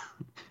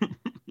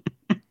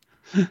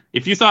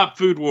 If you thought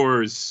Food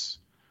Wars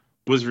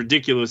was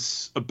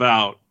ridiculous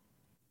about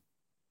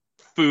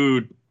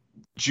food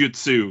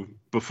jutsu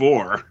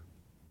before,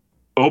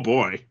 oh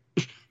boy.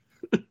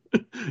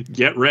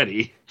 Get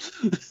ready.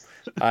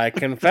 I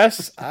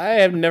confess, I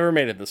have never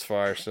made it this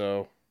far,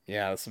 so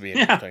yeah, this will be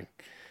interesting.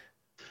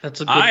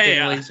 That's a good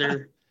thing,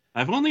 Laser.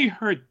 I've only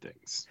heard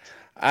things.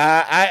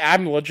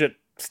 I'm legit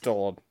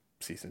still on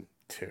season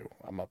 2.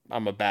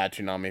 I'm a bad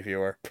Toonami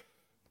viewer.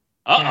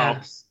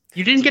 Yes.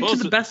 You didn't get to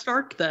the best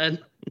arc then.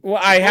 Well,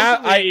 I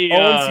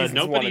own seasons 1 and 2.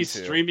 Nobody's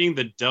streaming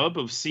the dub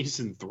of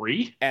season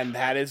 3, and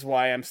that is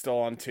why I'm still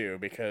on 2,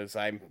 because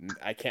I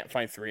can't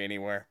find 3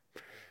 anywhere.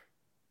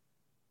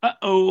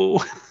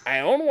 Uh-oh. I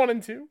own 1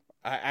 and 2.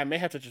 I may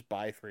have to just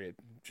buy 3 and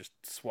just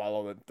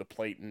swallow the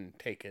plate and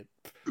take it.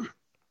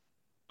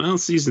 Well,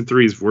 season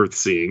 3 is worth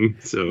seeing.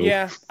 So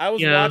yeah, I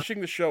was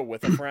watching the show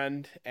with a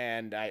friend,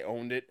 and I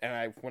owned it.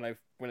 And when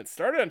it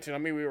started on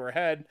Toonami, we were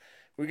ahead.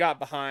 We got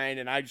behind,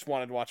 and I just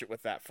wanted to watch it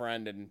with that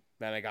friend, and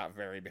then I got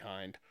very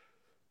behind.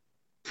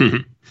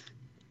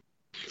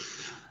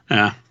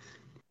 Yeah.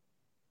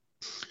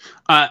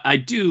 I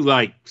do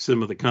like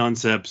some of the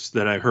concepts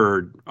that I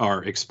heard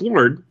are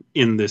explored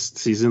in this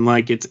season.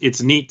 Like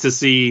it's neat to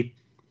see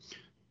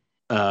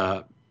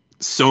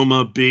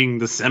Soma being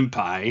the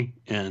senpai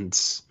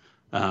and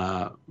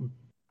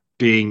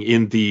being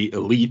in the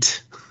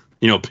elite,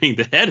 being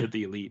the head of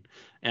the elite.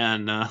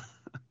 And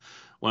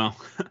well,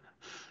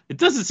 it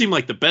doesn't seem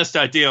like the best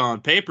idea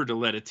on paper to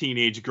let a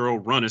teenage girl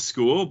run a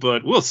school,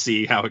 but we'll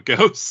see how it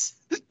goes.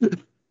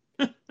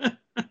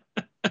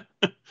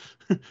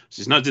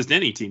 She's not just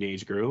any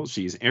teenage girl.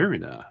 She's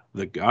Erina,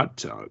 the God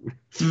Tongue.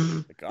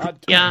 The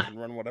God Tongue can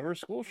run whatever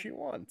school she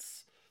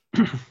wants.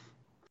 I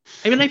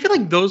mean, I feel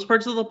like those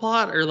parts of the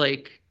plot are,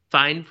 like,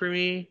 fine for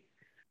me.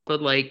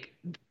 But, like,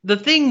 the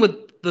thing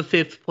with the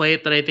 5th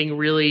plate that I think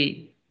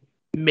really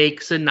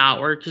makes it not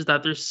work is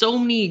that there's so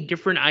many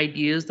different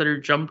ideas that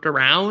are jumped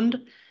around.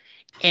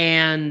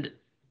 And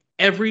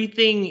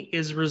everything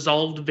is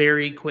resolved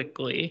very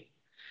quickly.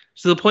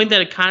 To the point that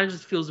it kind of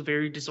just feels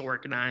very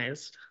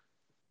disorganized.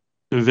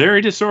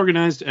 Very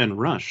disorganized and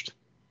rushed.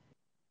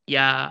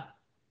 Yeah.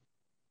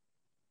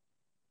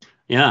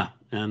 Yeah.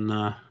 And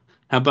how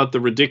about the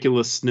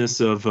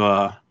ridiculousness of,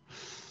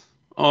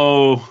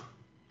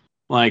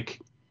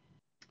 like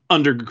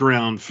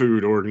underground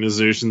food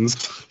organizations?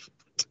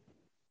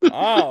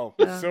 Oh,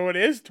 so it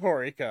is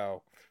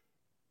Toriko.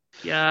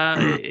 Yeah.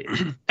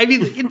 I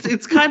mean,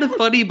 it's kind of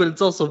funny, but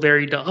it's also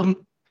very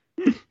dumb.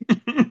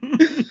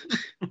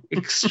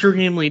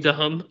 Extremely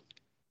dumb.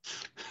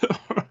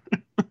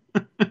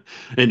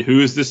 And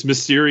who's this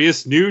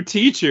mysterious new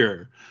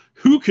teacher?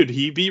 Who could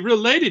he be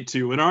related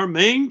to in our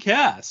main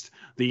cast?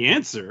 The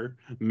answer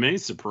may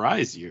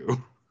surprise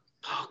you.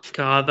 Oh,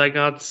 God, that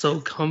got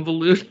so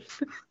convoluted.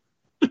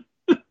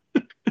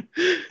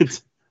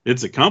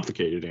 It's a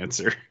complicated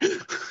answer.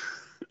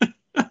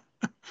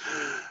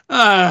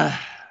 Yeah,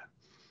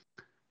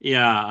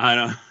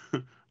 I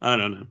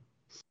don't know.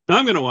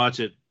 I'm gonna watch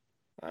it.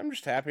 I'm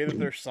just happy that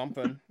there's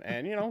something,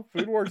 and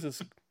Food Wars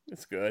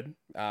it's good.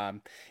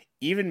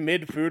 Even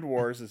mid Food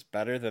Wars is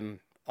better than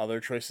other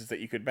choices that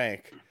you could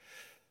make.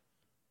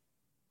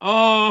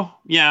 Oh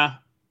yeah,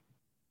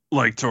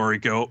 like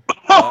Toriko.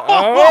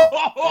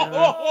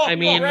 I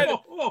mean,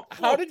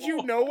 how did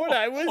you know what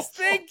I was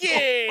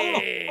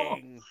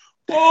thinking?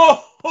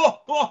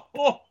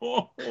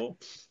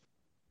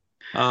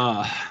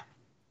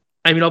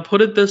 I mean, I'll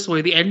put it this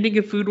way: the ending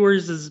of Food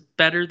Wars is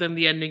better than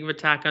the ending of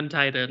Attack on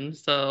Titan.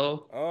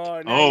 So,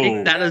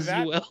 take that as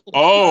you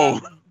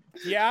will.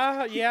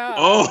 Yeah.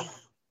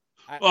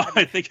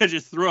 I think I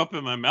just threw up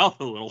in my mouth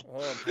a little.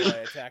 Oh boy,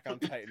 Attack on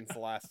Titan's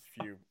last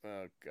few.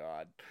 Oh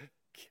God,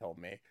 kill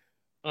me.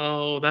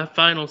 Oh, that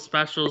final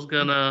special is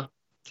gonna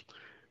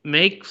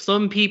make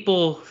some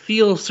people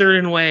feel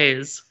certain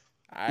ways.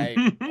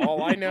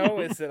 All I know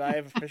is that I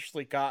have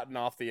officially gotten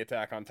off the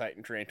Attack on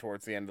Titan train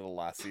towards the end of the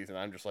last season.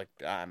 I'm just like,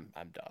 I'm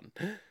done.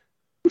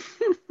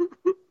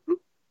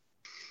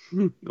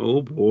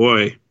 Oh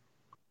boy,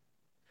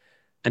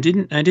 I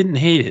didn't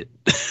hate it.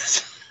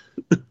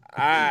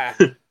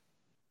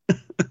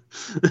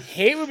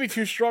 Hate would be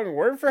too strong a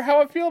word for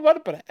how I feel about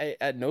it,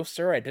 but no,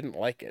 sir, I didn't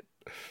like it.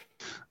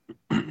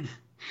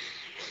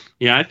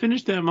 Yeah, I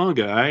finished that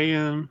manga.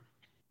 I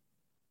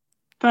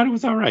thought it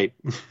was all right,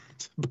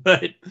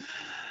 but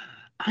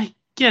I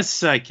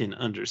guess I can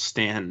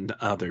understand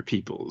other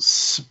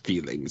people's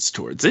feelings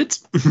towards it.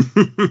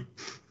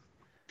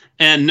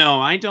 And no,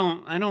 I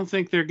don't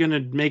think they're gonna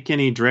make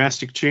any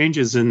drastic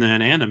changes in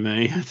that anime.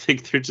 I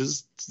think they're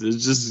just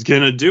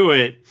gonna do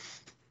it.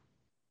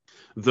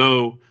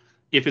 Though,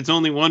 if it's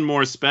only one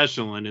more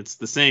special and it's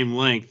the same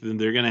length, then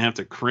they're gonna have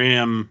to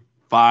cram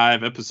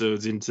 5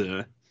 episodes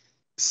into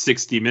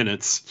 60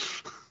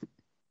 minutes.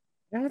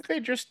 Why don't they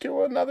just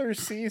do another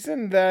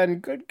season then?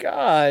 Good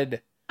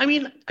God. I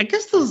mean, I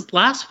guess those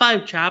last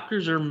 5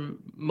 chapters are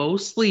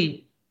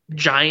mostly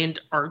giant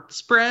art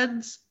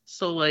spreads.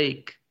 So,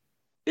 like,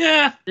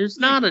 Yeah, there's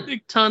not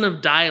a ton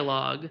of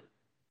dialogue.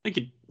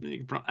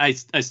 I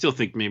still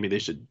think maybe they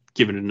should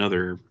give it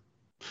another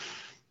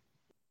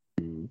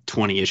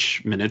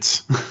 20-ish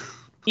minutes.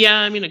 Yeah,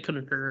 I mean, it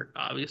couldn't hurt,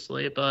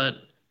 obviously, but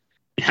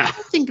Yeah, I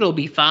think it'll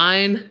be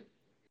fine.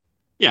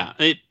 yeah.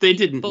 They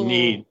didn't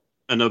need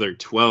another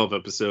 12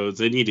 episodes.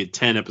 They needed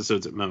 10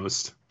 episodes at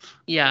most.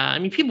 Yeah, I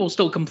mean, people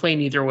still complain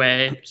either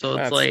way, so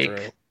it's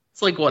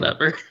like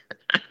whatever.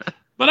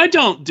 But I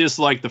don't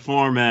dislike the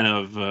format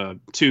of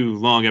 2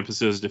 long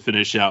episodes to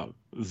finish out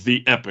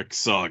the epic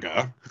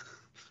saga.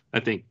 I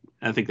think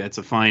that's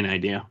a fine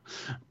idea.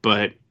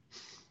 But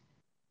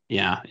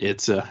yeah,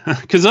 it's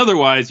because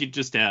otherwise you'd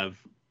just have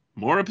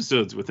more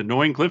episodes with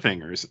annoying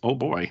cliffhangers. Oh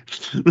boy.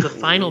 The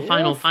final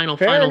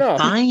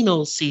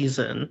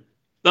season.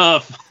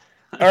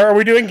 Are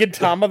we doing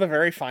Gintama the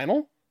very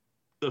final?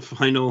 The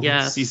final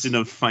season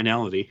of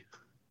finality.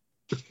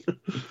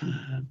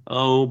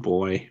 Oh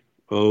boy.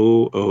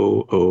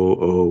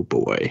 Oh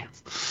boy.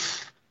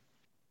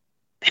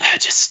 Yeah,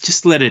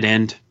 just let it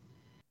end.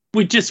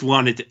 We just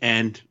want it to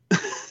end.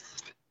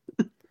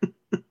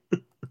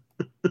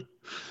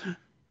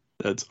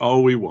 That's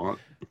all we want.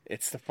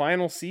 It's the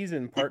final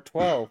season, part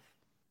 12.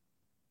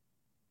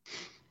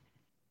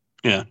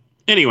 Yeah.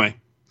 Anyway,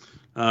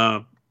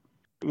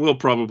 we'll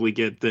probably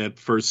get that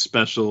first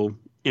special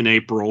in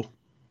April,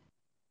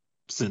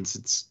 since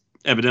it's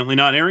evidently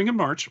not airing in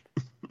March.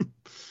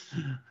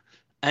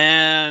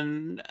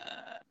 And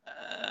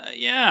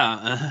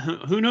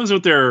who knows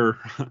what their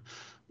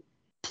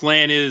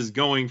plan is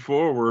going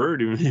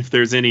forward, if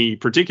there's any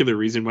particular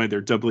reason why they're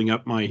doubling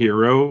up My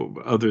Hero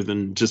other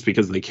than just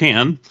because they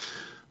can.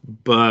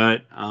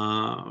 But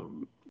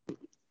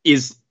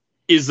is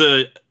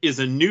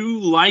a new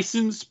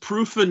license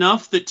proof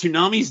enough that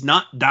Toonami's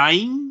not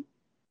dying?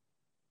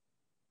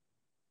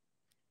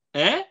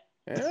 Yeah.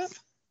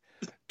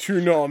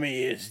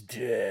 Toonami is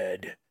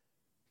dead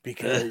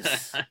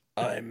because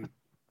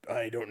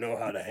I don't know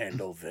how to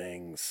handle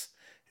things.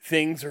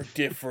 Things are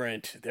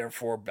different,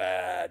 therefore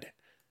bad.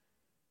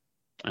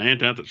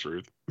 Ain't that the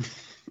truth?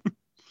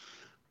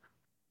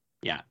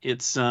 Yeah,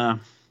 it's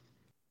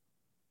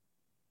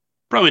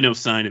probably no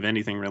sign of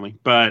anything really,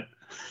 but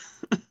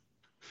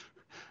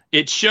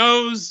it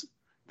shows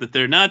that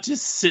they're not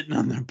just sitting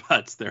on their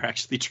butts, they're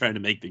actually trying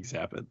to make things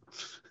happen.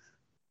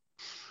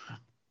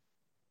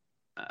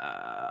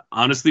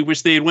 Honestly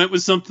wish they had went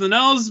with something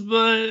else,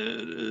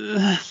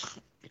 but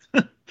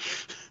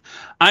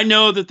I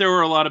know that there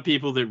were a lot of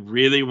people that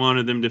really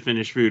wanted them to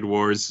finish Food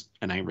Wars,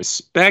 and I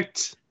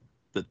respect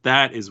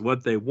that is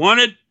what they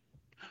wanted,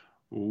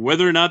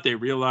 whether or not they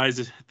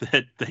realize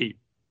that they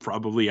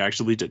probably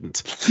actually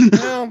didn't.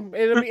 Well,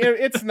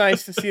 it's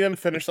nice to see them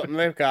finish something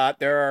they've got.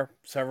 There are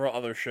several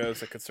other shows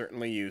that could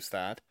certainly use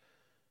that.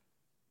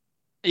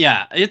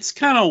 Yeah, it's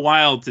kind of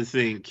wild to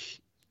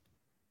think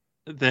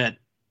that,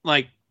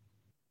 like,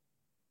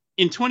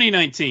 in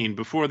 2019,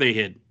 before they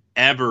had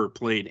ever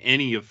played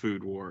any of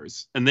Food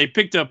Wars, and they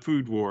picked up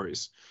Food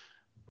Wars,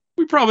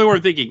 we probably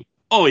weren't thinking,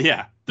 oh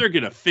yeah, they're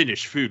going to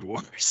finish Food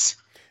Wars.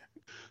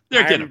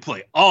 They're going to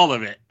play all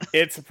of it.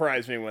 It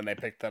surprised me when they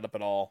picked that up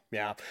at all.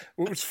 Yeah.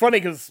 It was funny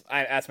because,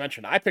 as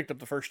mentioned, I picked up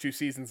the first 2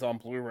 seasons on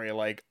Blu-ray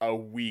like a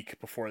week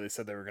before they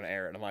said they were going to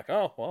air it. And I'm like,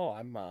 oh, well,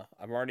 I'm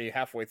already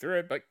halfway through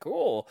it, but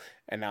cool.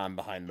 And now I'm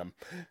behind them.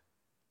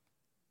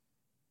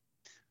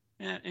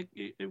 Yeah,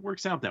 it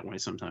works out that way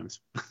sometimes.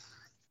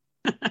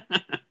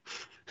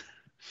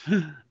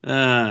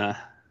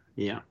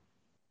 Yeah,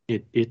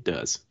 it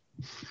does.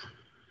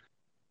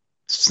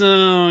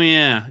 So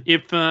yeah,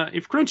 if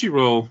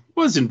Crunchyroll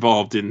was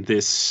involved in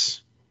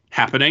this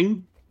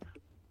happening,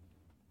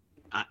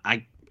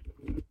 I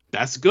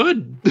that's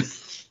good.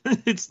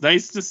 It's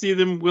nice to see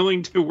them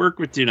willing to work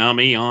with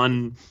Toonami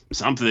on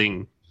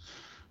something.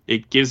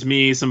 It gives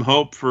me some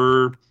hope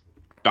for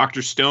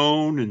Dr.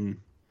 Stone and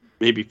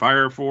maybe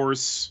Fire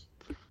Force.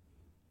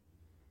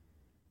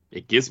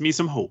 It gives me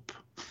some hope.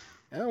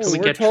 Oh, we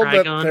were told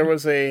Trigon? That there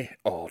was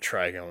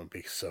Trigon would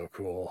be so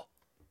cool.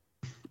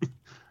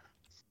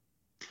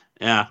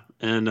 Yeah,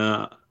 and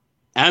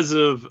as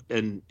of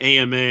an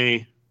AMA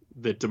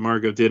that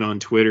DeMargo did on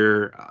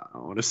Twitter, I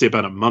want to say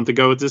about a month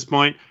ago at this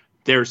point,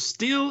 they're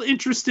still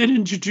interested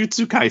in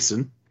Jujutsu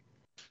Kaisen.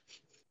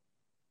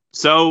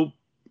 So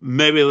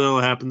maybe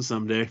it'll happen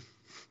someday.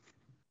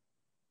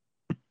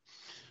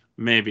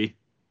 Maybe.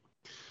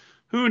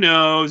 Who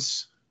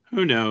knows?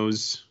 Who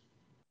knows?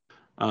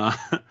 I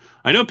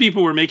know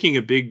people were making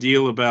a big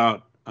deal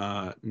about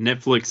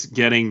Netflix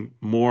getting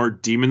more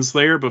Demon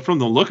Slayer, but from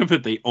the look of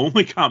it, they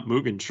only got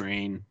Mugen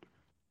Train.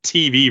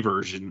 TV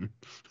version,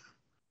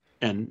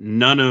 and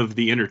none of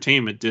the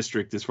entertainment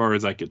district, as far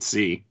as I could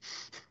see.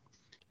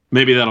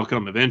 Maybe that'll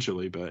come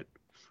eventually, but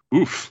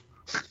oof.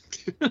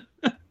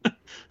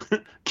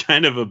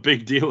 Kind of a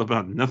big deal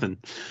about nothing.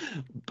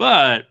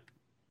 But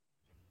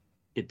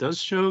it does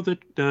show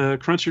that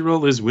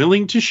Crunchyroll is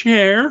willing to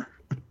share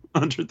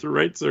under the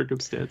right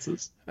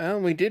circumstances. Well,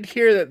 we did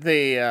hear that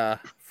they,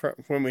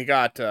 when we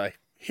got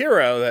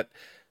Hero, that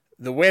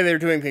the way they're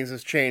doing things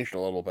has changed a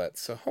little bit.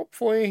 So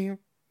hopefully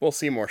we'll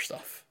see more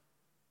stuff.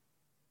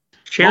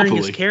 Sharing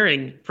is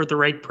caring for the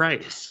right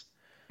price.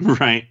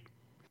 Right.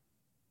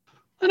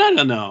 And I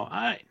don't know.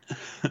 I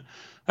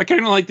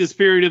kind of like this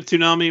period of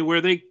Toonami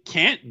where they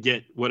can't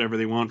get whatever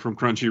they want from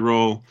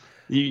Crunchyroll.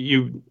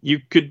 You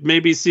could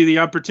maybe see the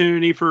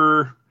opportunity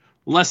for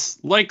less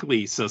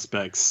likely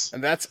suspects.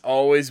 And that's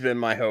always been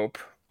my hope.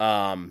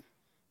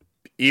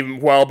 Even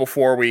well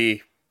before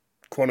we,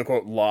 quote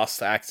unquote,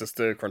 lost access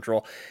to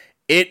Crunchyroll.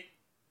 It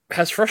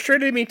has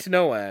frustrated me to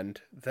no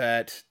end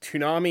that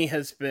Toonami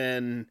has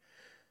been,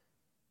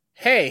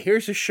 hey,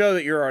 here's a show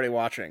that you're already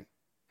watching.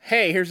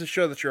 Hey, here's a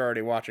show that you're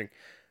already watching.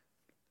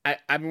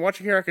 I've been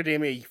watching Hero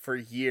Academia for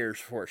years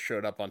before it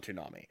showed up on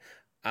Toonami.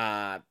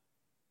 I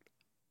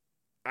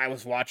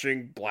was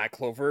watching Black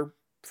Clover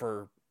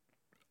for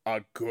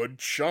a good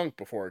chunk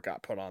before it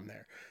got put on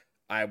there.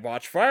 I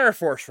watched Fire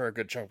Force for a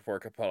good chunk before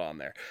it got put on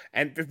there.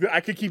 And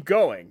I could keep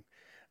going.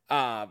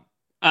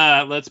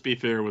 Let's be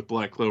fair with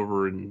Black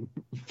Clover and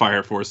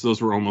Fire Force.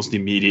 Those were almost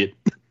immediate.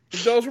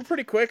 Those were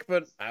pretty quick,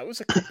 but I was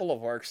a couple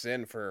of arcs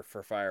in for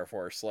Fire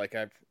Force. Like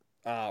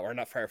or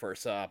not Fire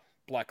Force,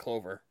 Black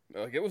Clover.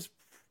 Like it was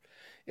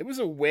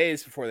a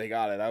ways before they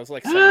got it. I was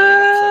like 7 or 8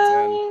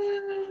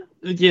 episodes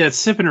in. Yeah,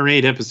 7 or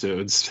 8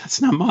 episodes.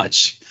 That's not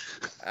much.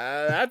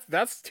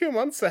 That's 2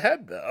 months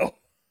ahead, though.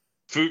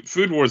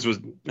 Food Wars was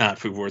not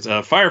Food Wars.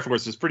 Fire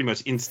Force was pretty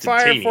much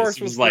instantaneous. Fire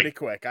Force was like pretty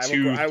quick. I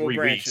will 3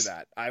 grant weeks. you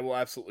that. I will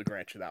absolutely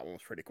grant you that one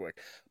was pretty quick.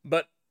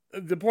 But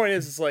the point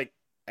is, like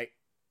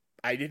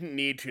I didn't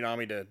need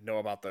Toonami to know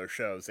about those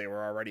shows. They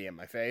were already in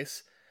my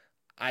face.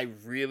 I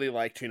really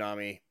like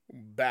Toonami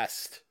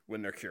best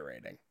when they're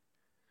curating.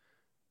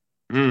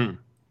 Mm.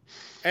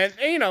 And,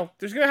 you know,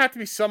 there's going to have to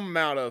be some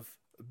amount of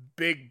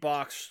big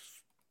box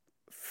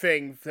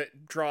thing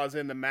that draws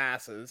in the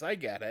masses. I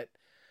get it.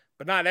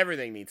 But not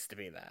everything needs to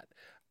be that.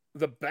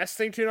 The best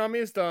thing Toonami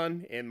has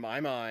done, in my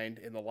mind,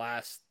 in the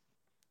last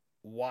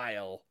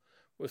while,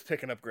 was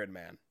picking up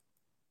Gridman.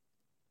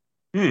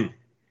 I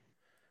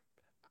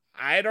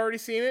had already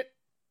seen it,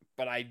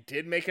 but I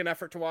did make an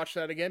effort to watch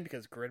that again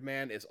because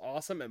Gridman is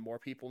awesome and more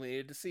people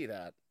needed to see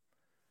that.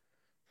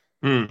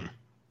 I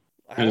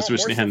just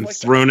wish they hadn't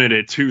thrown it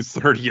at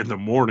 2:30 in the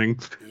morning.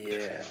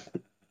 Yeah.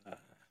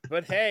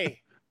 But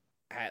hey,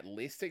 at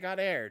least it got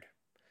aired.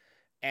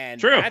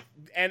 And true.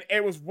 And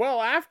it was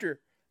well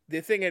after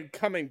the thing had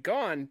come and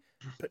gone,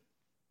 but,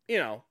 you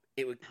know,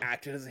 it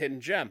acted as a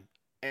hidden gem.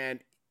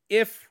 And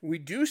if we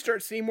do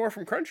start seeing more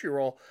from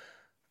Crunchyroll,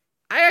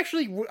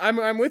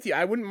 I'm with you.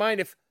 I wouldn't mind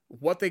if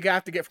what they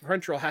got to get from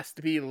Crunchyroll has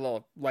to be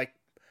like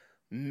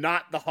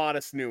not the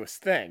hottest,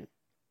 newest thing.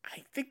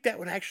 I think that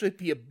would actually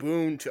be a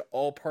boon to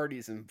all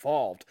parties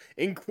involved,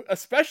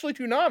 especially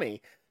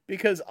Toonami,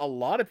 because a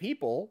lot of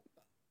people,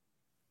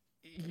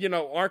 you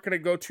know, aren't going to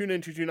go tune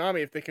into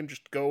Toonami if they can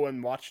just go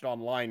and watch it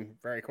online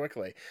very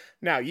quickly.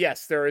 Now,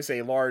 yes, there is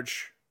a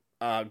large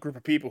group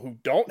of people who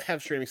don't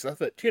have streaming stuff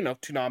that, you know,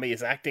 Toonami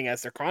is acting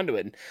as their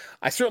conduit. And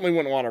I certainly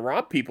wouldn't want to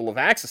rob people of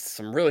access to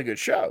some really good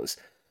shows.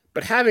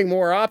 But having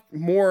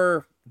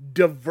more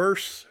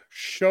diverse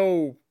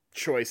show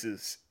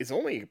choices is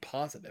only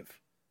positive.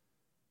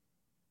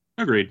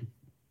 Agreed.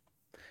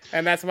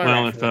 And that's my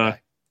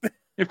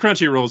if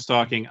Crunchyroll's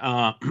talking,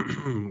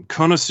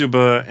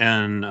 Konosuba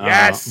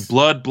and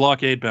Blood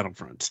Blockade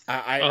Battlefront.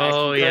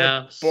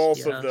 I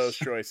both of those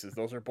choices.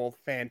 Those are both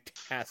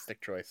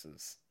fantastic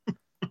choices.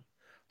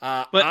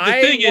 But the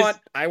thing is,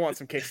 I want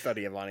some case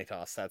study of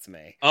Vanitas. That's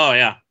me. Oh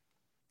yeah,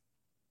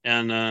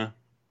 and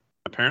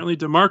apparently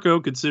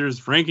DeMarco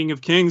considers Ranking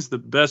of Kings the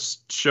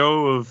best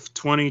show of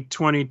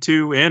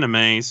 2022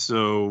 anime.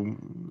 So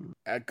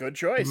a good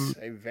choice,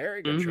 a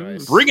very good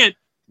choice. Bring it.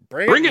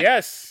 Bring it.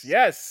 Yes.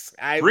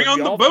 Bring on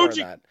the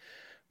Boji.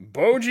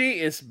 Boji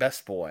is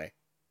best boy.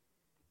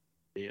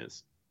 He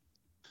is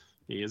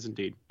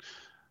indeed.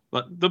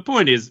 But the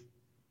point is,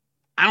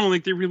 I don't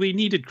think they really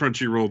needed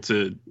Crunchyroll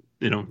to,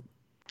 you know,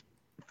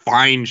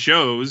 find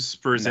shows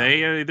per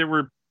se. There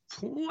were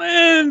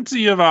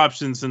plenty of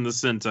options in the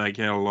Sentai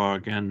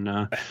catalog,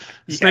 and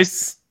it's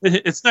nice.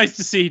 It's nice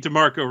to see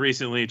DeMarco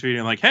recently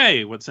tweeting like,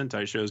 "Hey, what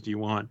Sentai shows do you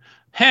want?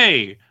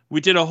 Hey,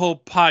 we did a whole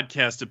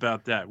podcast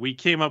about that. We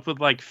came up with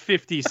like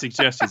 50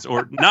 suggestions,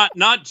 or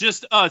not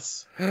just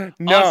us.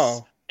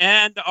 Us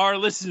and our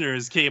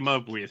listeners came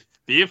up with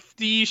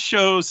 50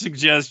 show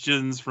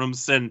suggestions from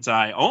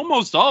Sentai.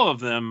 Almost all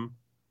of them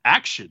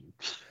action.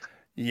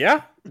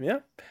 Yeah.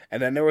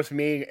 And then there was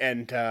me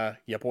and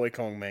your boy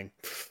Kong Ming.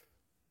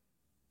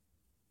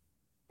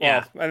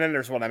 Yeah, and then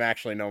there's what I'm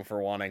actually known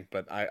for wanting,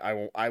 but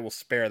I will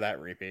spare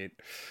that repeat.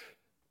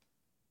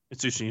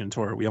 It's Uchi and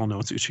Tora. We all know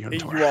it's Uchi and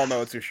Tora. You all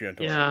know it's Uchi and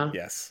Tora. Yeah.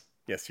 Yes.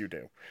 Yes, you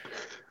do.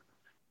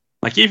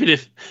 Like, even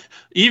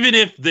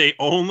if they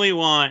only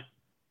want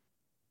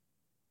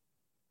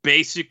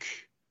basic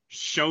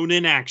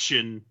shonen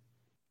action,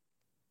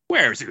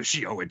 where's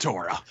Ushio and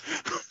Tora?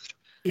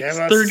 It's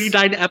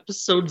 39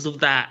 episodes of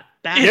that.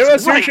 Give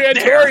us right Uchi and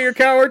there. Tora, you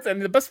cowards!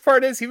 And the best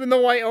part is, even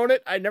though I own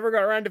it, I never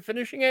got around to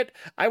finishing it.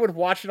 I would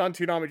watch it on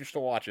Toonami just to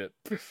watch it.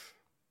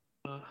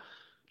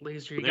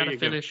 Laser, you There gotta you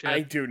go. finish it. I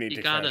do need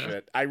You to finish gotta.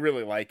 it. I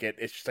really like it.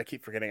 It's just I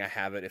keep forgetting I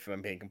have it, if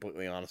I'm being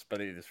completely honest, but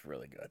it is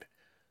really good.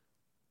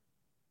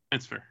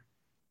 That's fair.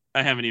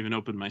 I haven't even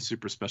opened my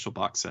super special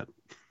box set.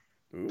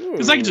 Ooh.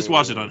 Because I can just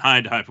watch it on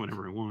high dive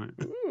whenever I want.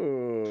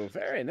 Ooh,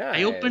 very nice.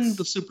 I opened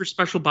the super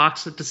special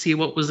box set to see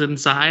what was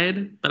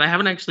inside, but I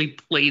haven't actually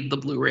played the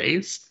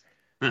Blu-rays.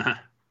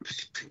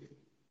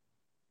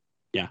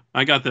 Yeah,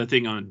 I got that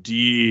thing on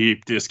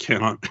deep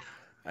discount.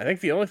 I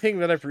think the only thing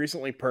that I've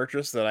recently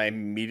purchased that I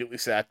immediately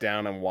sat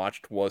down and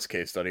watched was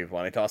Case Study of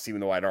Vanitas, even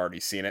though I'd already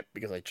seen it,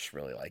 because I just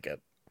really like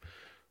it.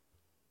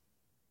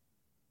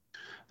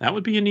 That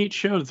would be a neat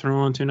show to throw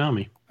on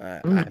Toonami.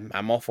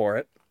 I'm all for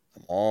it.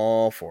 I'm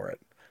all for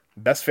it.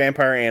 Best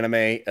vampire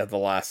anime of the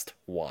last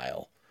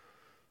while.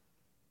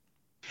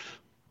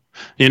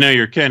 You know,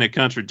 you're kind of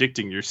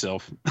contradicting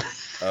yourself.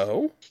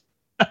 Oh?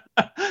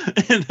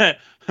 In that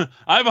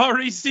I've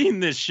already seen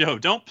this show.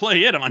 Don't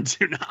play it on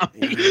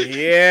Toonami.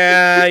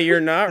 Yeah,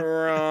 you're not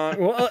wrong.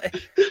 Well,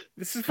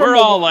 this is We're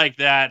all like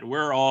that.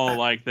 We're all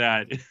like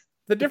that.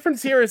 The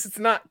difference here is it's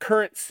not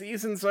current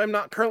season, so I'm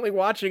not currently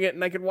watching it,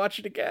 and I could watch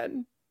it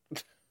again.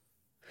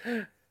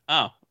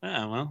 Oh,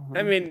 yeah, well.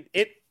 I mean,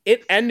 it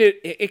ended.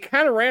 It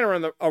kind of ran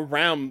around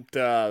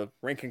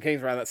Rankin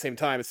Kings around that same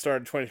time. It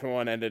started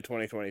 2021, ended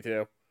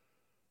 2022.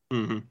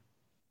 Mm-hmm.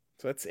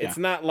 So it's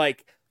not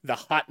like the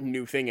hot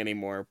new thing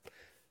anymore.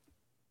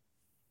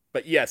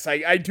 But yes,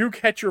 I do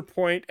catch your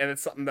point, and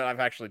it's something that I've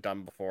actually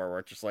done before, where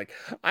it's just like,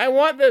 I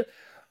want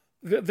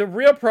the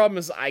real problem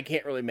is I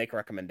can't really make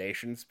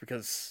recommendations,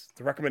 because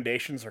the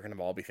recommendations are going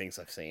to all be things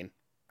I've seen.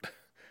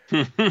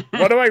 What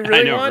do I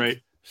really want?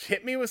 Right?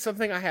 Hit me with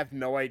something I have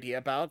no idea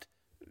about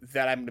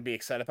that I'm going to be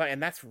excited about,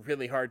 and that's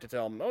really hard to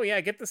tell them, oh yeah,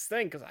 get this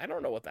thing, because I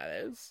don't know what that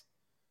is.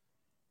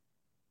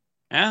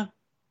 Yeah.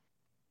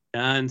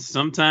 And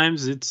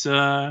sometimes it's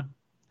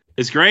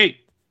great.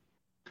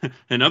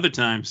 And other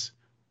times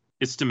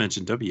it's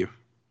Dimension W.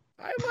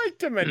 I like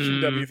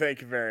Dimension W,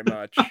 thank you very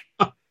much.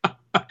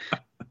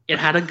 It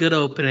had a good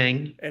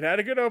opening. It had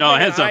a good opening. Oh,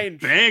 it has a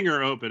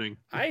banger opening.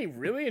 I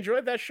really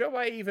enjoyed that show.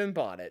 I even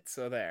bought it,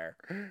 so there.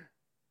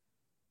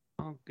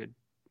 Oh, good.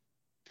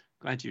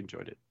 Glad you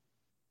enjoyed it.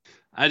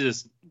 I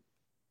just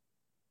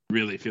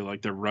really feel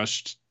like they're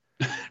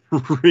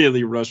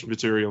really rushed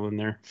material in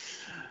there.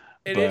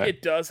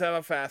 It does have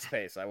a fast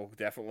pace. I will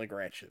definitely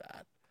grant you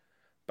that.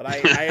 But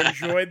I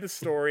enjoyed the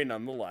story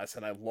nonetheless,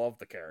 and I love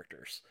the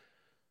characters.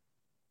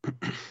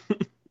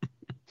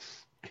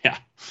 Yeah.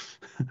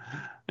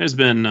 There's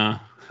been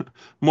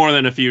more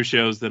than a few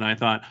shows that I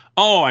thought,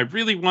 oh, I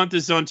really want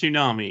this on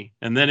Toonami.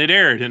 And then it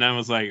aired, and I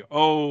was like,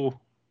 oh,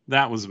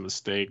 that was a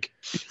mistake.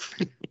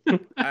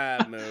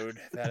 Mood.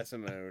 That is a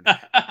mood.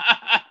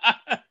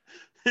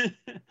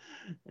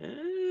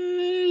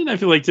 And I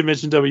feel like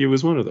Dimension W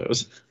was one of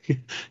those.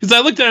 Because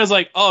I looked at it, I was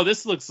like, oh,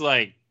 this looks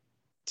like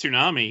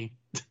Toonami.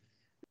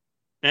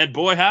 And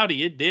boy,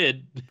 howdy, it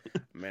did.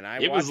 I mean, I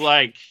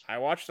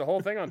watched the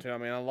whole thing on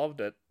Toonami, and I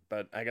loved it.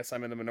 But I guess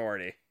I'm in the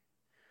minority.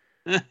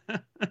 There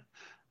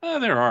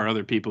are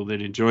other people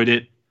that enjoyed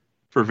it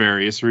for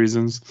various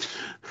reasons.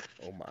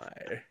 Oh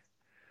my.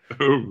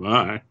 Oh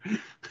my.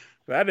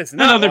 That is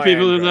not. And other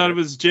people who thought it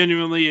was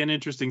genuinely an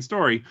interesting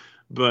story,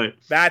 but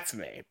that's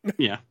me.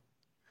 Yeah.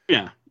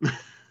 Yeah.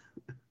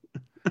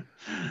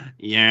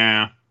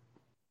 Yeah.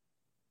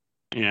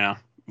 Yeah.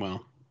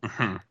 Well.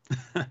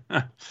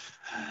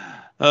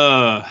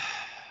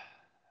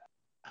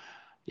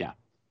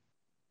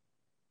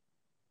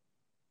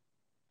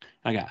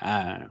 Yeah.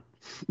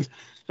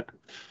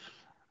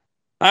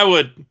 I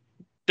would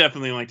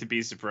definitely like to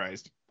be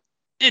surprised.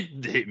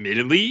 It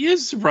admittedly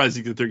is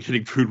surprising that they're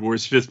getting Food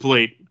Wars 5th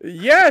Plate.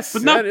 Yes,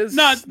 but not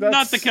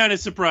the kind of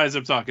surprise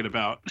I'm talking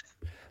about.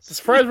 The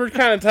surprise we're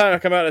kind of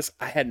talking about is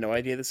I had no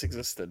idea this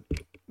existed.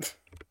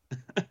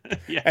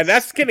 Yes. And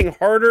that's getting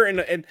harder.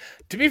 And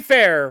to be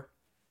fair,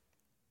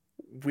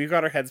 we've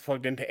got our heads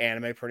plugged into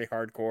anime pretty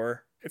hardcore.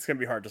 It's going to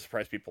be hard to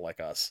surprise people like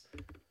us.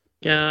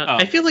 Yeah,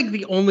 I feel like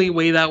the only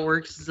way that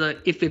works is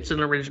if it's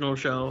an original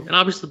show. And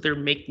obviously they're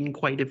making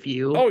quite a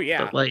few. Oh,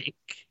 yeah. But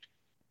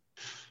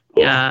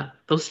yeah,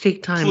 those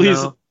take time,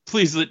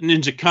 Please let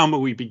Ninja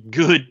Kamui be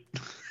good.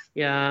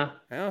 Yeah.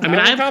 Well, I mean,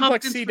 I have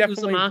Complex C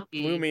definitely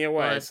Uzumaki, blew me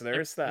away, so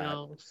there's that.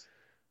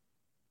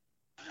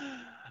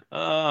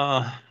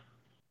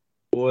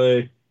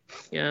 Boy.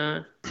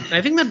 Yeah.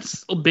 I think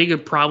that's a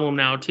big problem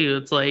now, too.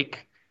 It's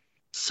like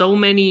so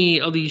many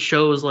of these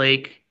shows,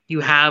 like you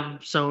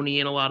have Sony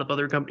and a lot of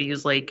other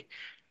companies, like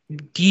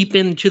deep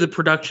into the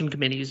production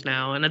committees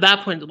now. And at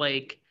that point,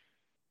 like,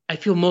 I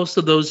feel most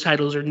of those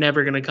titles are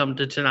never going to come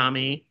to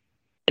Toonami.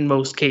 in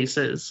most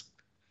cases.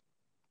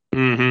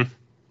 Mm-hmm.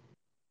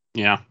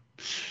 Yeah.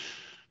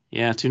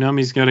 Yeah,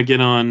 Toonami's got to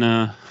get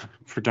on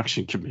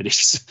production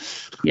committees.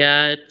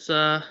 Yeah, it's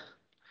a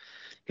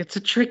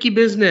tricky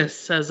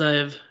business, as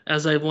I've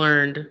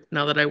learned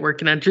now that I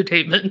work in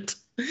entertainment.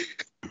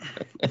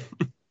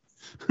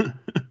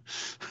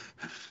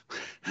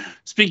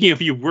 Speaking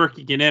of you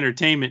working in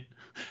entertainment,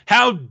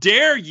 how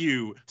dare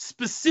you,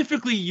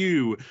 specifically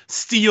you,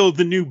 steal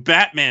the new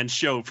Batman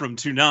show from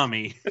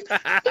Toonami?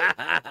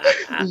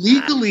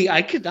 Legally,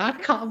 I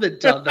cannot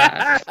comment on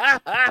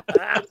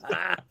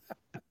that.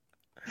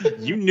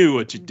 You knew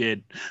what you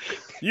did.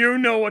 You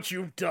know what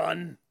you've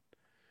done.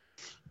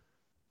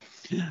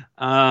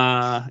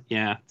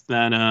 Yeah,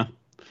 that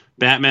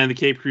Batman the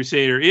Cape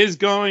Crusader is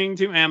going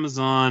to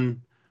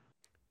Amazon.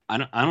 I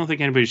don't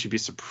think anybody should be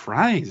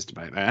surprised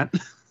by that.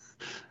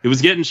 It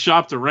was getting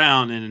shopped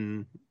around,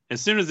 and as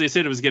soon as they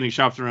said it was getting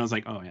shopped around, I was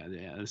like, oh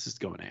yeah, this is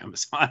going to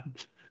Amazon.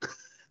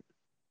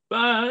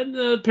 But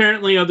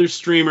apparently other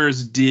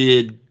streamers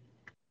did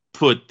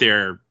put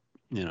their,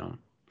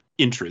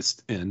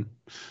 interest in,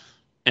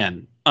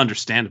 and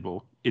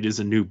understandable. It is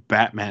a new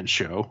Batman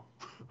show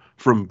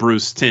from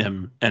Bruce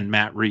Timm and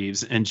Matt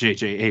Reeves and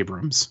J.J.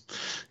 Abrams.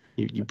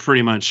 You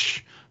pretty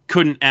much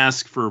couldn't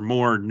ask for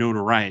more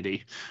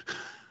notoriety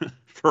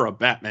for a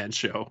Batman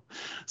show.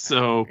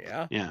 So,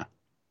 yeah.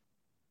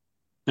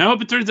 I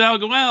hope it turns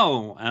out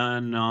well.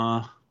 And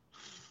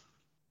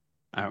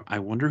I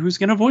wonder who's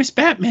going to voice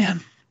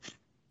Batman.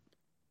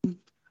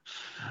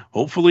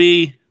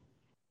 Hopefully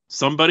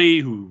somebody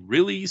who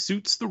really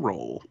suits the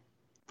role.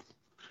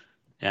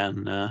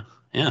 And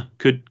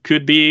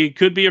could be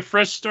a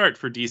fresh start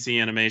for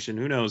DC Animation.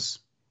 Who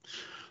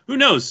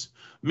knows?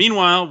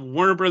 Meanwhile,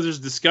 Warner Brothers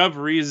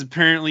Discovery has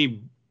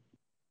apparently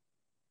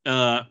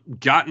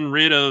gotten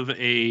rid of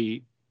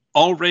a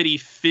already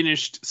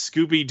finished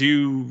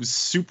Scooby-Doo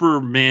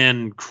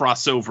Superman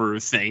crossover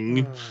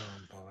thing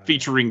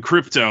featuring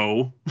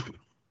Crypto.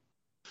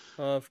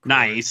 Of course.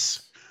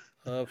 Nice.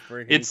 Of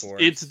freaking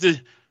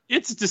course.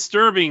 It's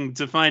disturbing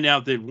to find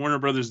out that Warner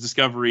Brothers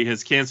Discovery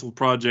has canceled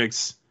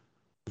projects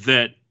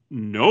that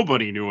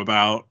nobody knew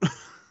about.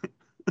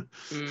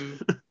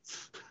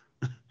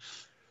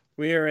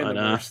 We are in the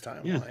worst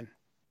timeline.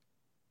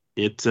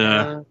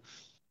 Yeah.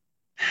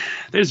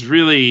 There's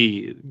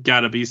really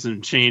got to be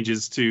some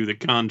changes to the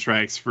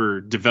contracts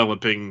for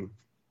developing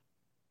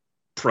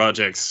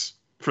projects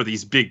for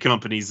these big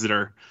companies that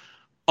are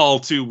all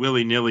too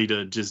willy-nilly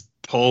to just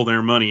pull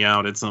their money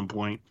out at some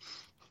point.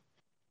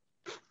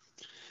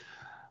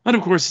 But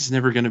of course, it's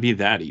never going to be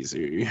that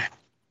easy.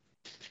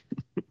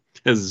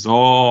 Because it's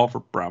all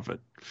for profit.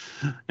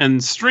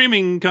 And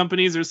streaming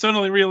companies are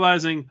suddenly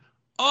realizing,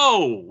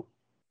 oh,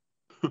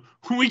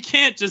 we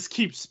can't just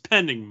keep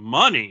spending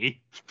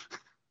money.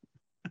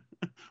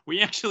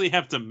 We actually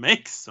have to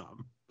make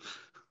some.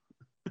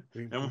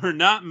 And we're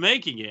not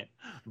making it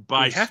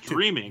by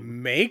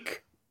streaming.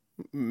 Make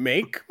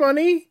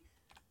money?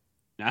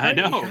 I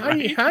know,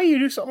 right? How you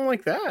do something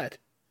like that?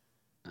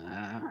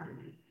 I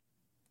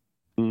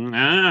don't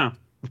know.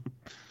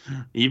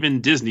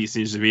 Even Disney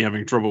seems to be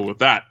having trouble with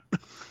that.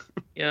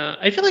 Yeah,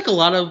 I feel like a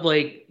lot of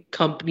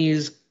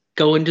companies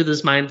go into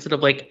this mindset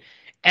of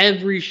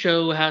every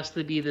show has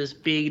to be this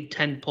big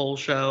tentpole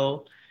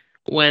show,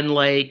 when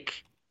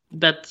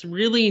that's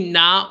really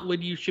not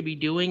what you should be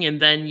doing,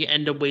 and then you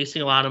end up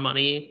wasting a lot of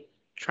money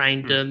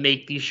trying to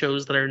make these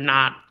shows that are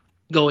not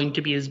going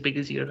to be as big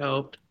as you had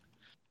hoped.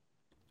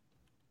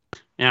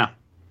 Yeah.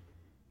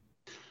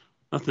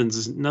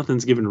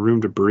 Nothing's given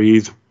room to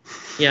breathe.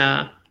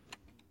 Yeah.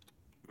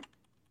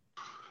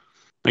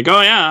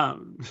 Oh yeah,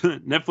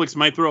 Netflix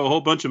might throw a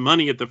whole bunch of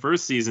money at the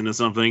first season of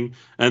something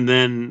and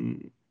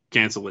then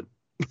cancel it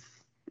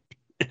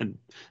and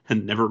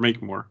never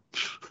make more.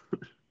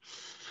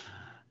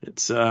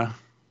 It's a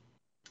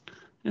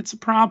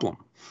problem.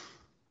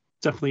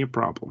 Definitely a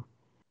problem.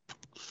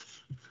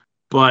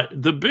 But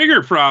the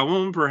bigger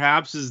problem,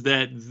 perhaps, is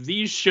that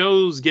these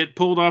shows get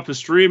pulled off of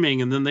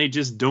streaming and then they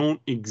just don't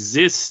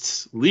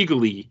exist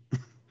legally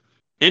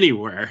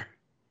anywhere.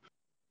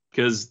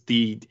 Because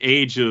the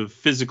age of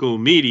physical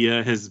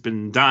media has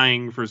been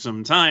dying for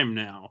some time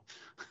now.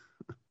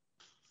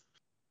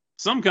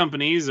 Some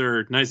companies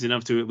are nice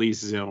enough to at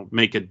least,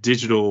 make a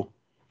digital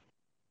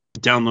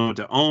download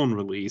to own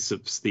release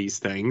of these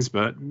things,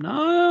 but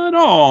not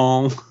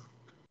all.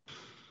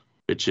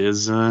 Which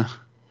is, yeah.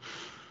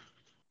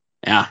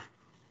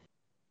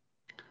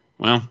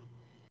 Well,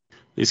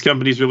 these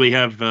companies really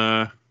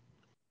have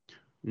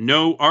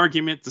no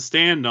argument to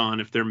stand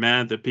on if they're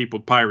mad that people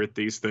pirate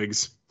these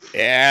things.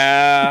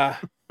 Yeah.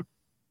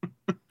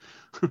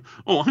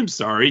 Oh, I'm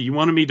sorry. You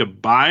wanted me to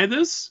buy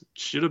this?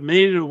 Should have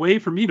made it a way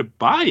for me to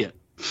buy it.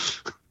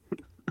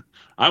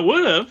 I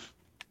would have,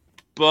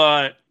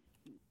 but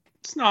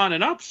it's not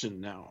an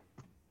option now.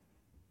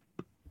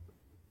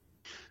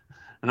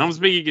 And I'm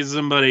speaking as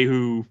somebody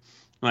who,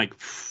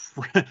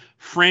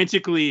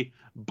 frantically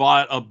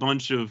bought a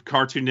bunch of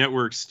Cartoon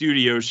Network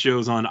studio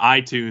shows on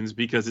iTunes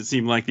because it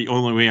seemed like the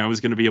only way I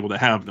was going to be able to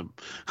have them.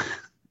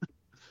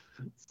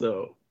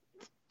 So,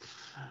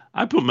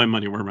 I put my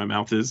money where my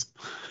mouth is.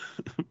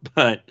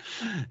 But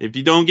if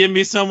you don't give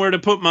me somewhere to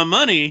put my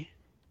money,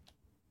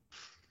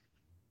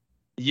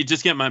 you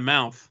just get my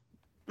mouth.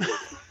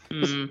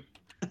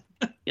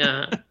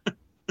 Yeah.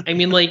 I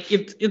mean, like,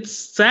 it's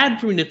sad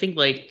for me to think,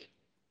 like,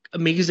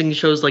 amazing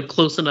shows like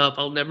Close Enough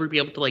I'll never be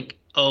able to, like,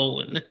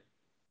 own.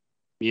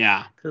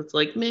 Yeah. Because it's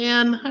like,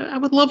 man, I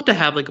would love to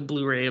have, like, a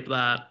Blu-ray of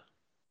that.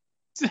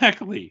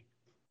 Exactly.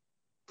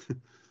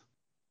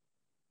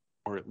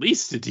 Or at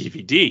least a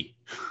DVD.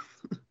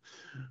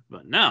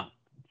 But no,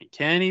 I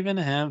can't even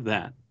have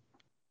that.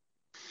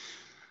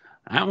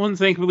 That one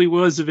thankfully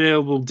was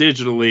available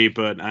digitally,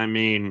 but I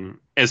mean,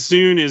 as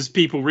soon as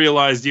people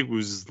realized it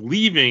was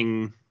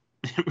leaving,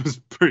 it was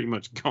pretty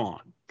much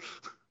gone.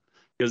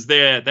 Because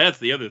that's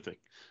the other thing.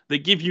 They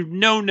give you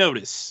no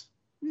notice.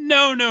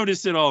 No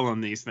notice at all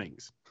on these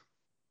things.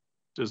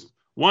 Just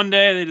one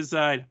day they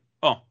decide,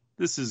 oh,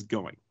 this is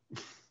going.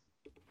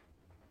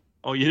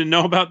 Oh, you didn't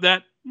know about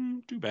that?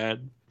 Too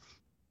bad.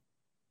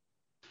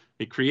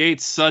 It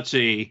creates such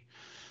a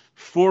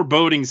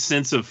foreboding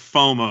sense of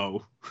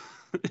FOMO.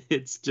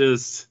 It's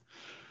just...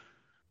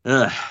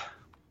 So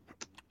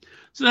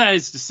that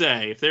is to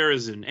say, if there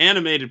is an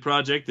animated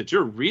project that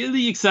you're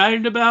really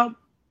excited about,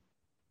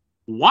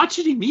 watch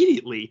it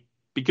immediately,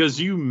 because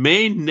you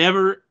may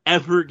never,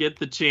 ever get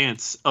the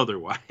chance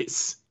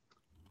otherwise.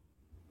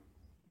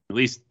 At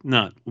least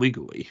not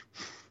legally.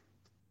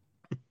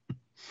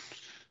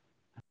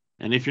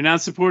 And if you're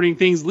not supporting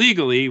things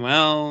legally,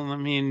 well, I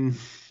mean,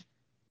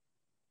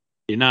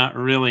 you're not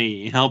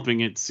really helping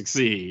it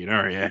succeed,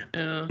 are you?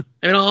 Yeah.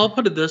 I mean, I'll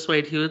put it this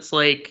way, too. It's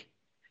like,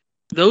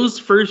 those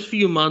first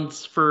few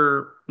months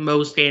for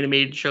most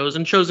animated shows,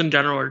 and shows in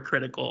general, are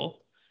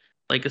critical.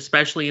 Like,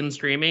 especially in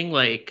streaming,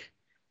 like,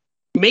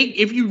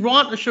 if you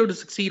want a show to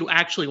succeed,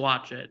 actually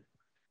watch it.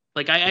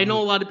 Like, I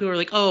know a lot of people are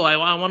like, oh,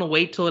 I want to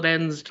wait till it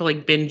ends to,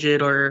 like, binge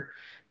it, or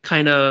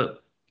kind of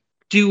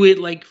do it,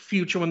 like,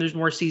 future when there's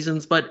more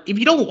seasons. But if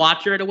you don't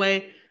watch it right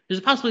away, there's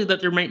a possibility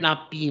that there might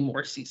not be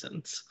more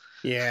seasons.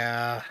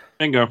 Yeah.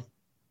 Bingo.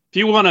 If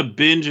you want to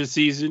binge a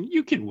season,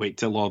 you can wait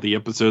till all the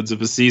episodes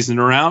of a season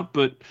are out,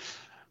 but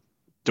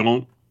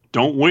don't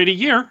wait a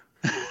year.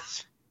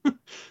 As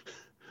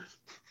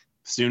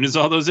soon as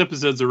all those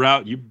episodes are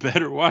out, you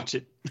better watch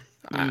it.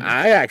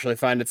 I actually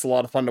find it's a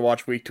lot of fun to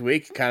watch week to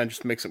week. It kind of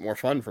just makes it more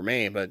fun for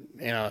me, but,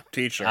 you know,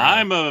 to each their own.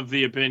 I'm of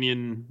the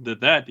opinion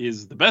that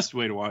is the best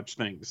way to watch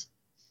things.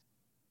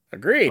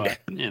 Agreed. But,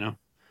 you know,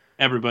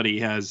 everybody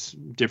has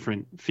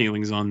different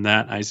feelings on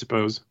that, I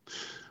suppose.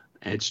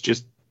 It's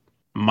just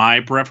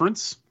my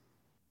preference,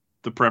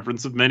 the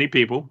preference of many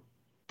people.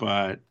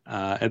 But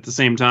at the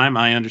same time,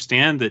 I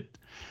understand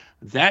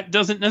that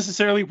doesn't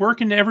necessarily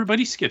work into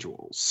everybody's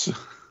schedules.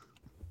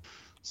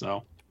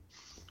 So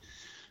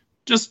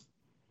just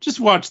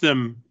watch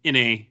them in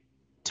a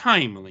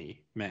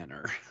timely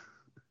manner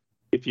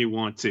if you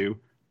want to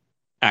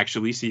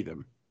actually see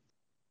them.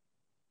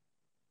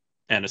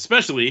 And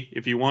especially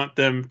if you want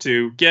them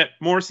to get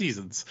more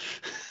seasons.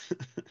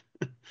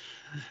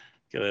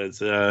 Because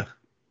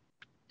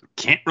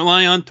can't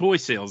rely on toy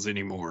sales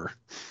anymore.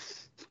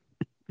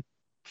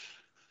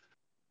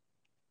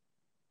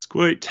 It's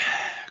quite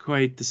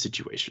the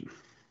situation.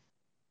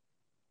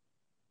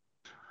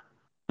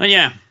 But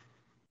yeah,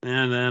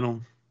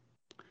 and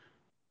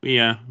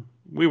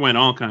we went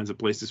all kinds of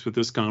places with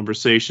this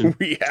conversation.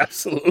 We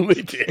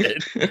absolutely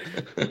did.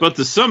 But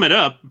to sum it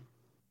up,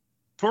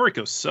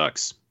 Toriko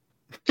sucks.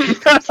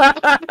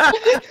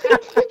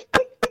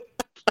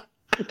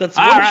 That's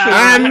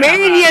I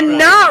mean, you're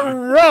not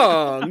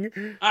wrong.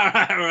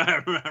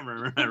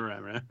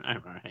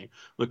 Right.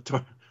 Look,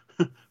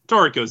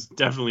 Toriko's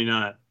definitely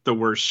not the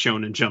worst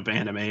Shonen Jump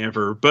anime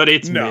ever, but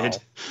it's mid.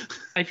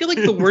 I feel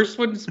like the worst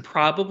one is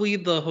probably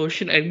the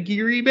Hoshin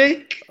Engi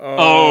remake.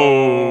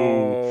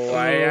 Oh,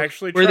 I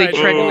actually where they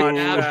tried to watch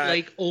have that.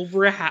 like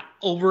over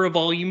a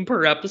volume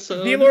per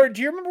episode. VLord,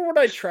 do you remember when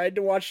I tried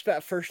to watch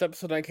that first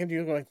episode? And I came to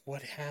you going,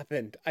 "What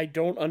happened? I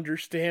don't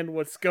understand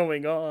what's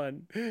going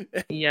on."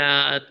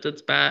 Yeah,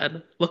 that's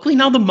bad. Luckily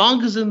now the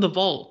manga's in the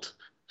vault,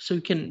 so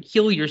you can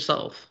heal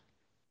yourself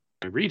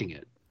by reading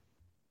it.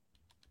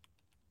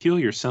 Heal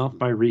yourself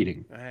by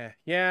reading.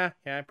 Yeah,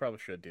 I probably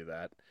should do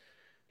that.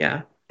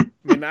 Yeah. I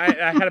mean, I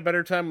had a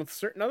better time with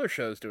certain other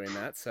shows doing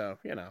that, so,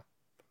 you know.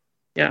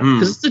 Yeah,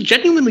 because it's a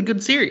genuinely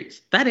good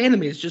series. That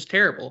anime is just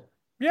terrible.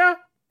 Yeah.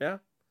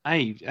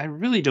 I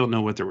really don't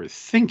know what they were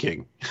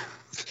thinking.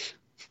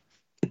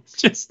 It's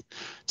just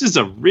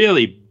a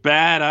really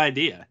bad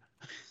idea.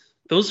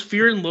 Those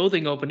Fear and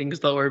Loathing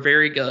openings, though, are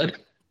very good.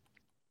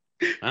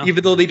 Well,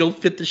 even though they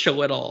don't fit the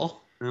show at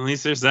all. At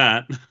least there's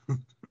that.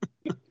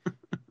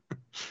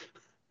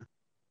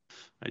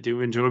 I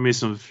do enjoy me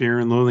some Fear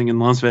and Loathing in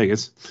Las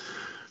Vegas.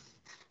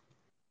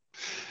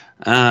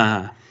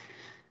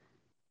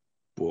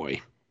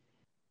 Boy.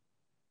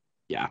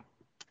 Yeah.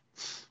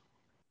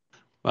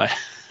 But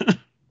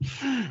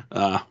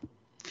I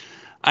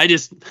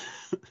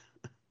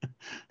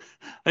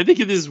I think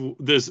of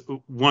this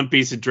One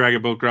Piece and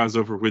Dragon Ball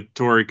crossover with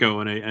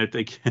Toriko, and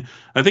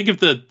I think of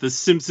the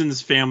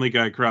Simpsons Family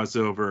Guy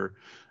crossover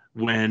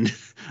when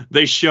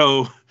they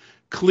show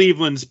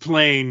Cleveland's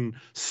plane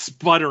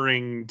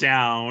sputtering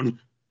down.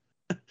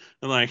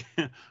 Like,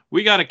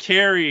 we got to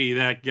carry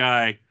that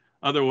guy,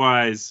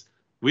 otherwise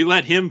we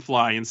let him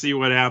fly and see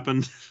what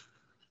happens.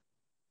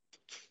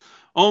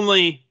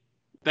 Only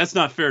that's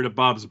not fair to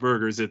Bob's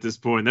Burgers at this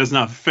point. That's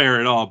not fair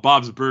at all.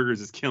 Bob's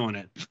Burgers is killing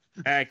it.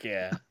 Heck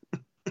yeah.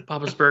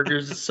 Bob's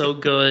Burgers is so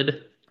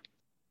good.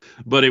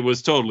 But it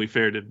was totally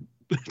fair to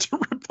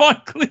rip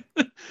on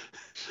Cleveland.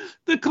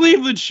 The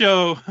Cleveland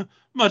show,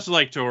 much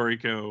like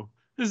Toriko,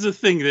 is a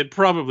thing that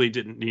probably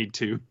didn't need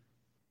to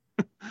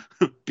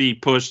be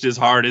pushed as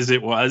hard as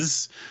it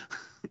was.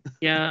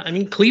 Yeah, I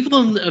mean,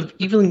 Cleveland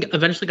even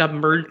eventually got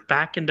merged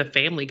back into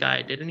Family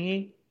Guy, didn't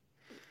he?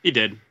 He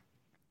did.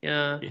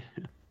 Yeah.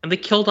 And they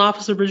killed off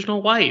his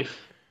original wife.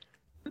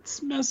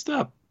 That's messed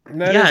up.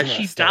 Yeah,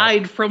 she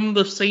died from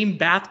the same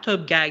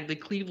bathtub gag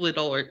that Cleveland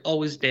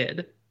always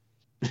did.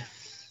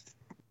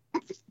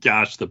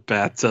 Gosh, the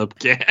bathtub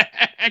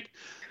gag.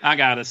 I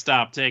gotta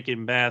stop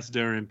taking baths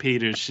during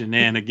Peter's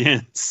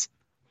shenanigans.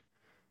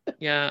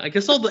 Yeah, I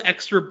guess all the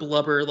extra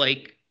blubber,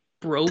 like,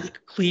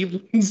 broke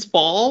Cleveland's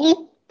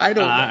fall? I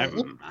don't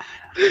know.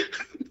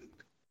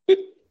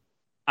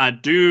 I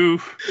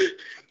do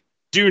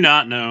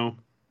not know.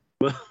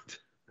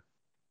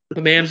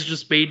 The man's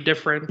just made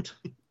different.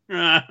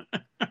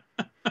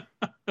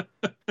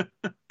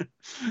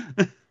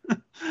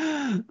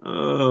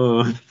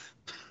 Oh,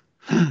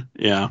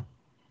 yeah.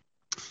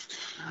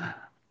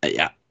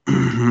 Yeah.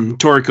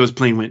 Toriko's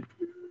plane went.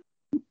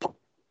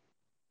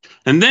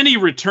 And then he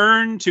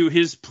returned to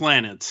his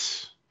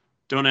planet.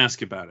 Don't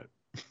ask about it.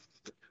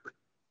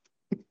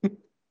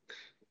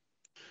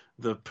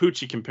 The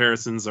Poochie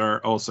comparisons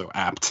are also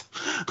apt.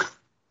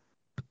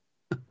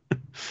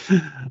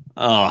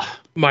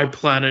 My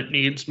planet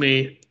needs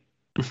me.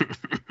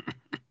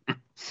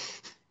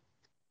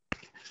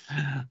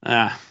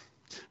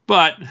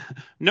 But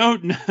no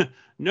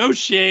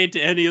shade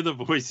to any of the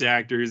voice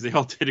actors. They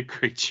all did a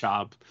great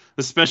job.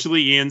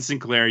 Especially Ian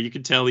Sinclair. You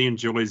can tell he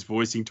enjoys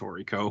voicing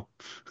Toriko.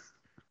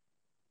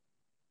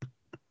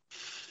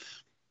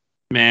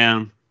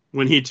 Man,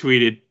 when he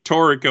tweeted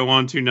Toriko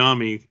on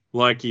Toonami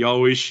like he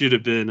always should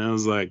have been, I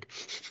was like,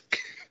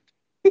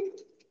 oh,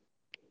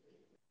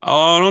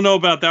 I don't know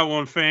about that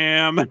one,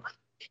 fam.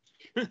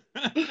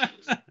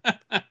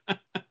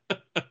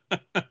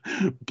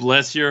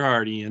 Bless your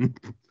heart, Ian.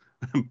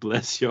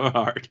 Bless your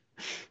heart.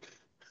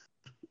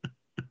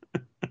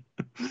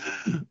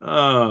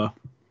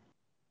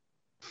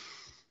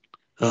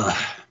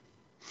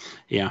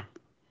 Yeah.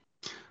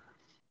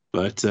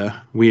 But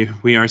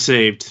we are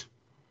saved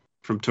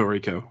from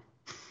Toriko.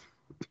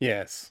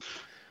 Yes.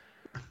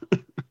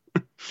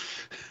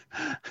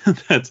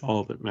 That's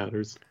all that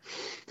matters.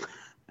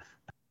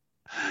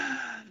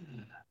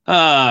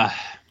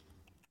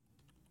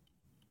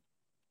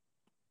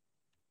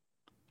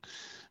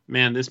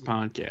 Man, this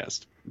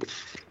podcast.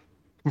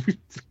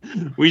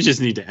 We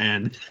just need to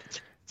end.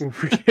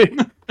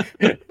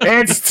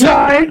 It's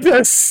time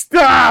to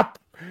stop!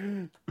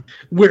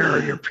 Where are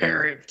your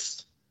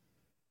parents?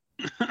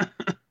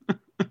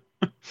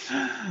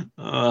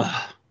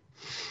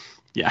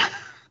 Yeah.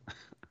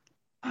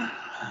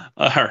 All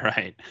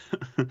right.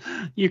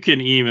 You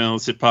can email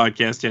us at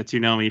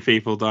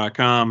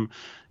podcast@toonamifaithful.com.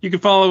 You can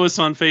follow us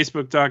on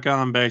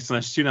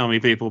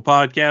Facebook.com/ToonamiFaithful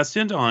Podcast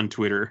and on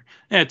Twitter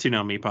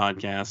 @Toonami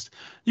Podcast.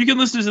 You can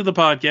listen to the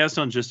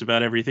podcast on just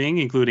about everything,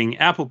 including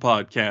Apple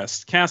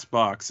Podcasts,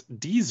 Castbox,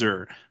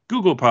 Deezer,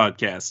 Google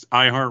Podcasts,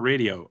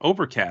 iHeartRadio,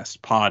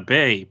 Overcast,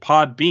 Podbay,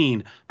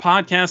 Podbean,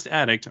 Podcast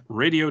Addict,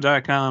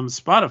 Radio.com,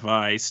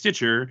 Spotify,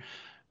 Stitcher,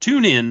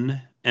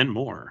 TuneIn, and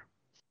more.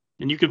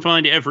 And you can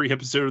find every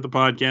episode of the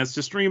podcast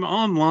to stream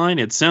online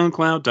at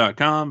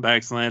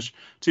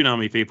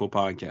soundcloud.com/Toonami Faithful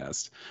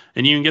Podcast.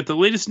 And you can get the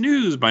latest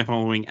news by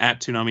following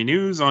 @Toonami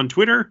News on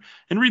Twitter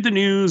and read the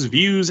news,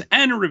 views,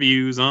 and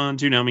reviews on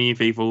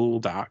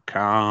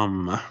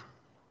ToonamiFaithful.com.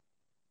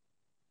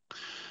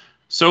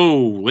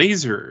 So,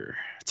 Laser,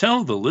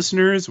 tell the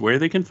listeners where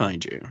they can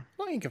find you.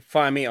 Well, you can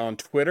find me on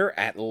Twitter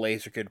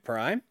 @LaserKid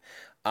Prime.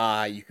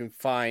 You can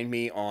find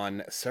me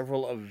on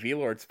several of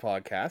VLord's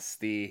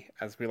podcasts,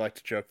 as we like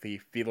to joke, the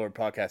VLord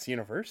podcast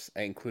universe,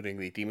 including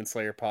the Demon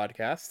Slayer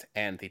podcast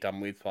and the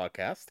Dumbweeds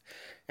podcast.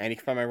 And you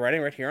can find my writing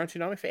right here on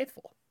Toonami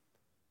Faithful.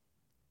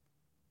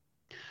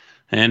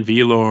 And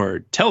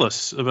VLord, tell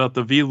us about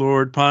the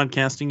VLord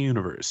podcasting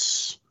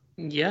universe.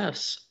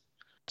 Yes.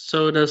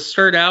 So to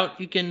start out,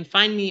 you can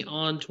find me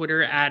on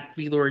Twitter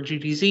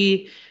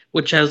 @VLordGDZ,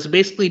 which has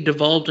basically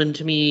devolved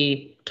into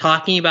me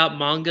talking about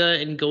manga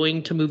and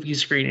going to movie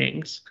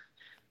screenings.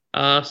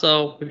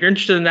 So if you're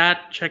interested in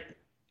that, check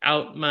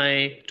out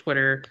my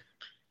Twitter.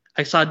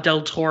 I saw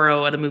Del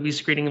Toro at a movie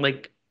screening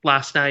like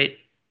last night.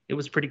 It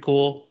was pretty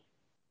cool.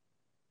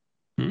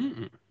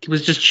 He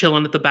was just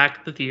chilling at the back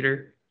of the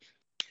theater.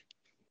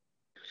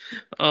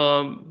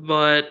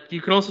 But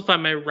you can also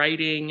find my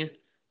writing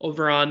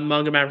over on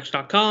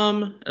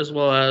mangamavericks.com as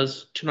well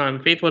as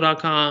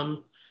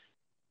ToonamiFaithful.com.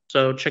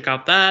 So check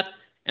out that.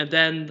 And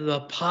then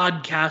the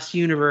podcast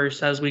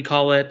universe, as we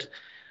call it,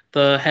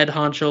 the head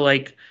honcho,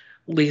 like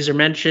Laser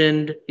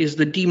mentioned, is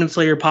the Demon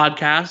Slayer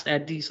podcast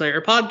at D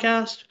Slayer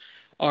Podcast.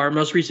 Our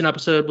most recent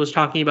episode was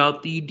talking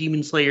about the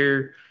Demon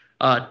Slayer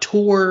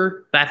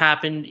tour that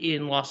happened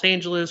in Los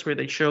Angeles, where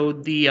they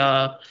showed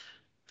the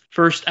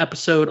first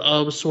episode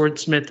of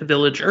Swordsmith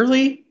Village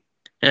early,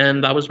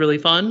 and that was really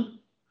fun.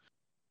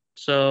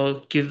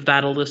 So give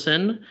that a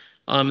listen.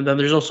 Then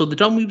there's also the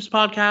Dumb Weebs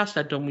podcast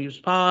at Dumb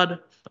Weebs Pod,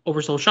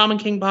 Oversoul Shaman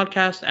King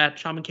podcast at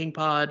Shaman King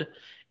Pod,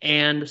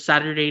 and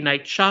Saturday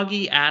Night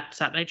Shaggy at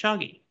Sat Night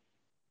Shaggy.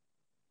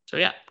 So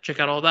yeah, check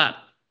out all that.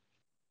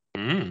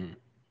 And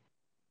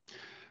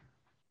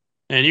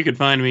you can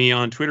find me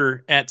on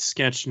Twitter at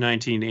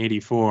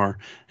Sketch1984.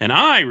 And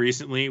I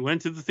recently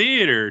went to the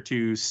theater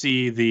to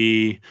see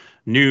the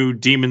new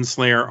Demon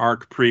Slayer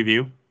arc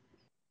preview.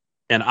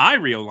 And I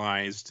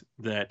realized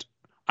that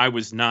I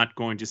was not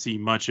going to see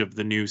much of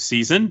the new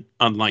season,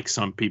 unlike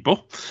some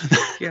people.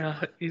 Yeah,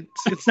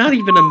 it's not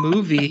even a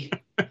movie.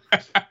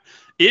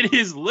 It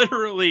is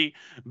literally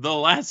the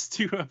last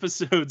 2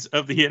 episodes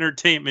of the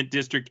Entertainment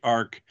District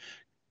arc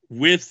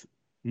with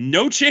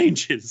no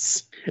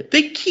changes.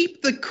 They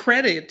keep the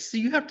credits, so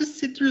you have to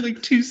sit through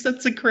like 2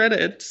 sets of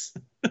credits.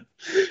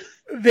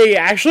 They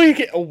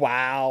actually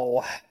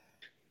wow.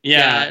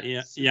 Yeah.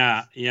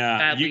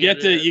 You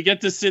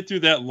get to sit through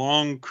that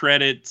long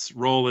credits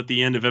roll at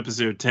the end of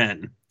episode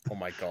 10. Oh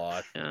my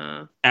god.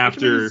 Yeah.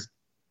 After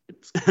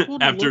it's cool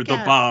to after look the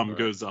at, bomb but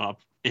goes off.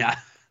 Yeah.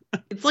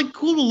 it's like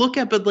cool to look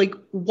at, but like,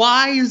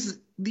 why is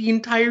the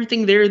entire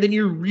thing there? Then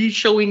you're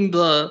re-showing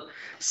the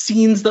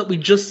scenes that we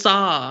just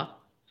saw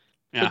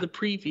for the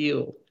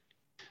preview.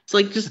 It's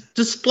like, just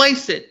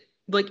splice it,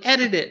 like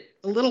edit it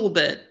a little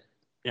bit.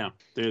 Yeah,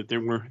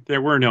 there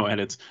were no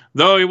edits,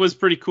 though. It was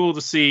pretty cool to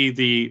see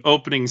the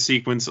opening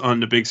sequence on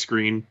the big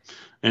screen,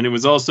 and it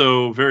was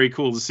also very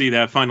cool to see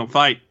that final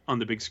fight on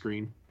the big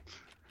screen.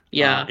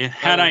 Yeah.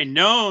 Had I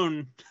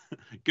known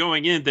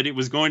going in that it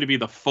was going to be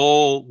the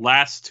full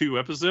last 2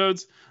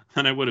 episodes,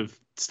 then I would have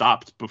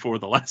stopped before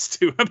the last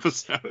 2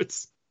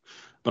 episodes.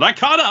 But I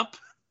caught up.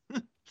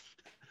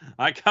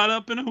 I caught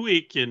up in a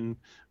week and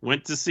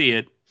went to see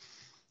it.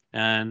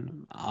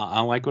 And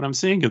I like what I'm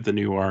seeing of the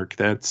new arc.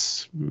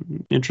 That's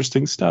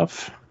interesting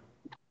stuff.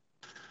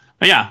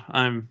 But yeah,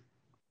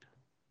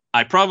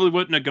 I probably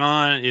wouldn't have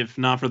gone if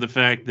not for the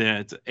fact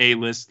that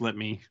A-List let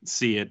me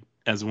see it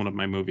as one of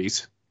my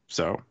movies.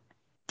 So,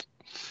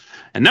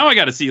 and now I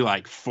got to see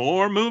like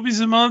 4 movies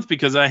a month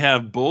because I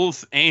have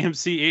both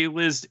AMC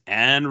A-List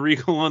and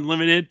Regal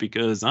Unlimited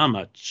because I'm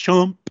a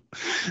chump.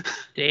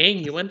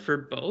 Dang, you went for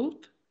both?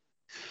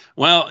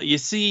 Well, you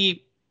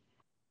see,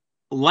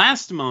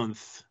 last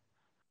month,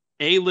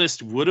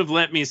 A-List would have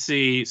let me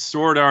see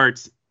Sword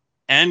Art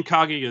and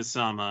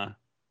Kaguya-sama,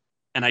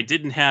 and I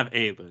didn't have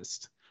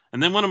A-List.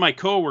 And then one of my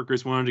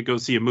coworkers wanted to go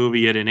see a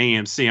movie at an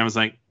AMC. I was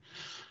like,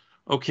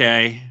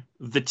 okay,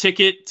 the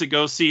ticket to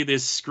go see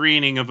this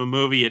screening of a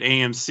movie at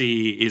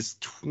AMC is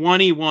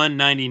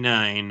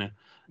 $21.99.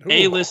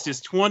 A-List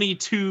is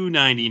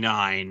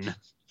 $22.99.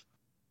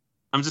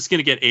 I'm just going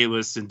to get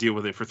A-List and deal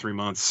with it for 3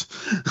 months.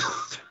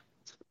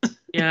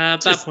 Yeah,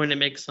 at that point it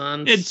makes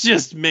sense. It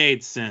just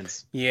made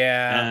sense.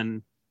 Yeah.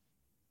 And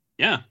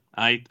yeah,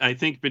 I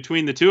think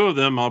between the 2 of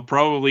them, I'll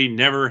probably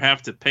never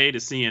have to pay to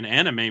see an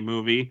anime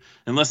movie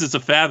unless it's a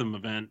Fathom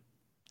event,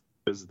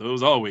 because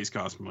those always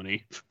cost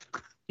money.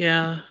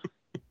 Yeah.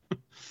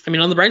 I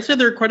mean, on the bright side,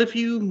 there are quite a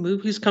few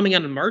movies coming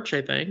out in March,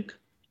 I think.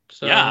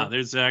 So yeah,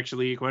 there's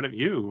actually quite a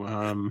few.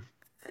 I'm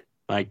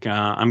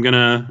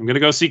gonna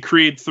go see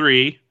Creed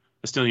 3.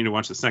 I still need to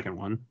watch the second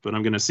one, but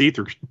I'm gonna see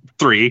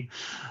 3.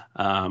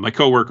 My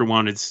coworker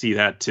wanted to see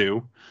that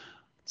too.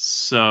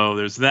 So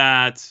there's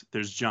that.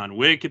 There's John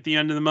Wick at the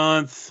end of the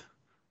month.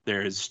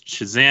 There's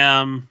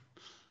Shazam.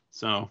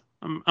 So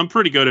I'm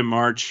pretty good in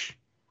March.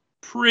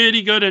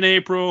 Pretty good in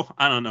April.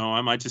 I don't know.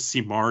 I might just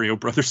see Mario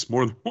Brothers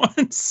more than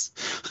once.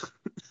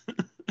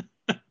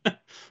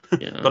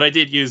 Yeah. But I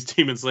did use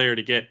Demon Slayer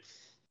to get...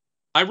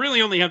 I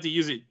really only have to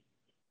use it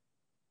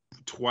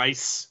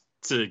twice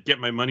to get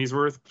my money's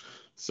worth.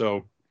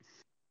 So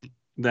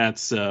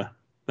that's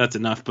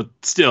enough. But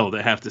still,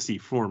 to have to see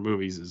 4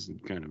 movies is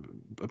kind of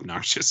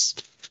obnoxious.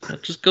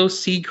 Just go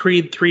see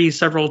Creed 3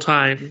 several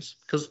times,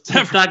 because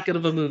it's not good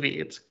of a movie.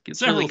 It's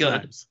really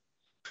good. Times.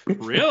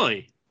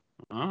 Really?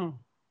 Oh.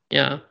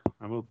 Yeah.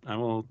 I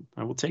will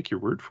take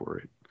your word for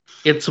it.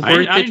 It's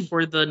worth it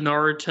for the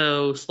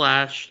Naruto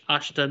 /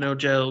 Ashita no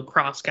Joe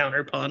cross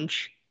counter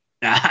punch.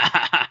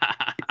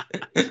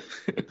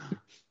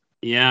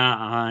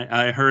 Yeah,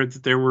 I heard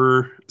that there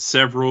were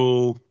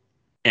several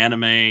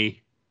anime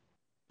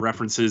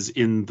references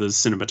in the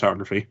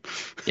cinematography.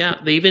 Yeah,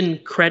 they even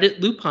credit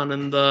Lupin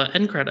in the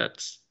end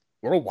credits.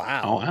 Oh,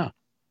 wow. Oh, wow.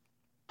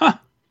 Huh.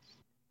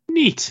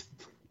 Neat.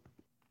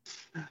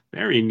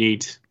 Very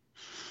neat.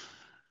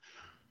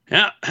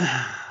 Yeah,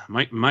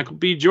 Michael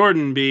B.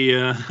 Jordan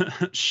be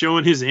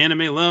showing his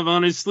anime love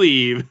on his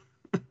sleeve.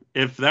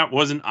 if that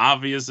wasn't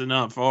obvious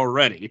enough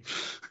already.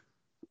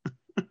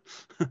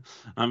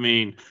 I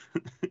mean,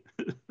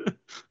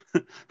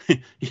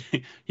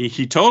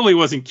 he totally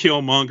wasn't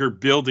Killmonger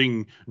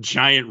building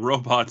giant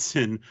robots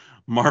in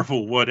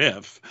Marvel What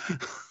If.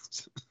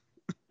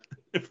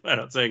 Flat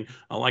out saying,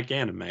 I like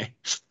anime.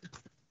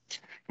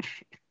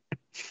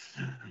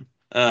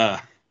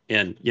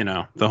 And, you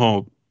know, the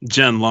whole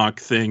Genlock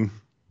thing,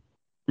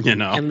 you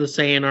know. And the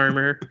Saiyan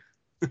armor.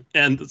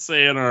 And the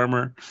Saiyan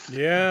armor.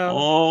 Yeah.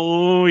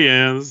 Oh,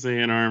 yeah, the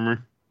Saiyan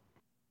armor.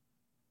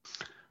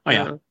 Oh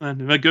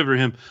yeah, good for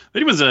him.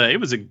 But it was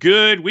a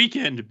good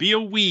weekend to be a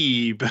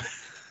weeb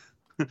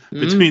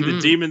between the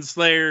Demon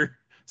Slayer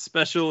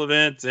special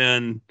event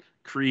and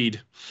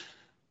Creed.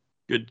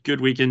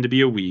 Good weekend to be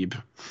a weeb.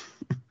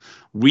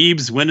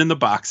 Weebs win in the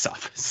box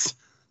office.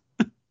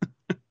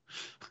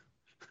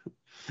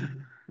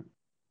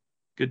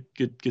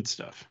 Good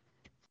stuff.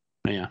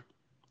 But yeah,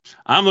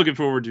 I'm looking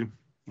forward to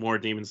more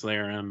Demon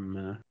Slayer.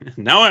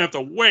 Now I have to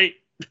wait.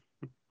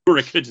 Or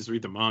I could just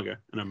read the manga,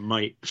 and I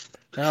might.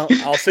 Well,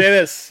 I'll say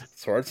this.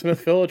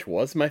 Swordsmith Village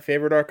was my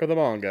favorite arc of the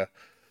manga.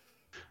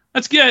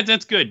 That's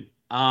good.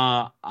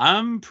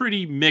 I'm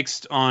pretty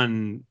mixed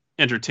on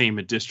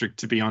Entertainment District,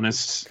 to be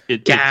honest.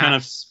 It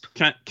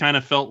kind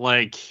of felt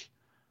like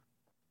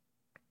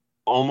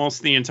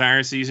almost the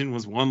entire season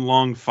was one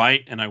long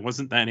fight, and I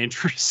wasn't that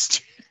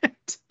interested.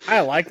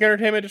 I like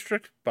Entertainment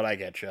District, but I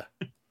get you.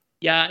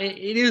 Yeah,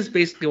 it is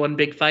basically one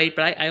big fight,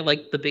 but I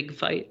like the big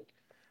fight.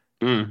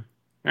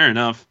 Fair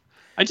enough.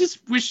 I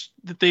just wish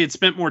that they had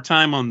spent more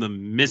time on the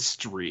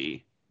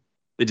mystery.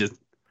 They just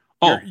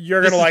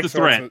you're gonna like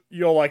Swordsmith.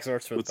 You'll like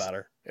Swordsmith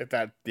better if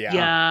that. Yeah.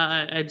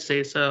 Yeah, I'd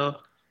say so.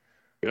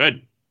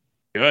 Good.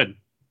 I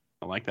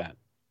like that.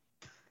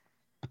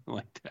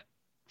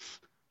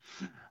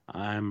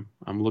 I'm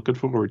looking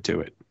forward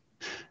to it.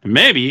 And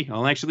maybe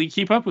I'll actually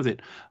keep up with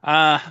it.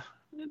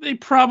 They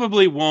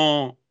probably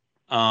won't.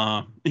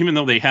 Even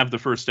though they have the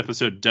first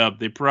episode dubbed,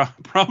 they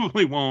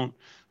probably won't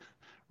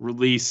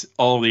release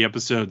all the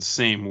episodes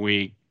same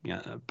week,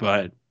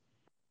 but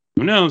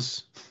who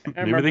knows?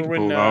 Maybe they can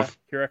pull it off.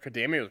 Hero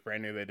Academia was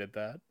brand new. They did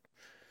that.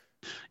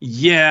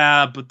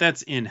 Yeah, but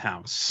that's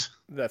in-house.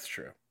 That's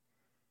true.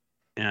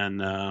 And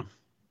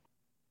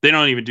they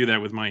don't even do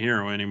that with My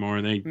Hero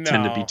anymore. They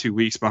tend to be 2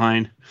 weeks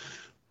behind.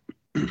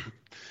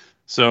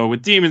 So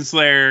with Demon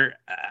Slayer,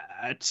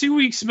 2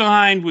 weeks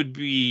behind would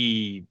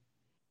be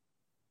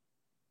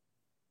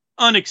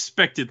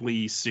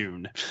unexpectedly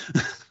soon.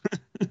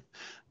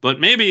 But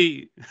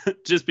maybe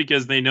just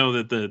because they know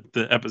that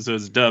the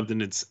episode's dubbed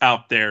and it's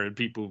out there and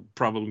people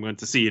probably went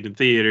to see it in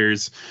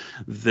theaters,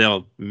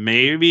 they'll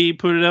maybe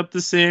put it up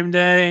the same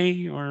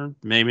day, or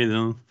maybe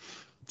they'll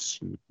just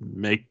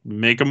make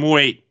them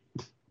wait.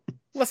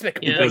 Let's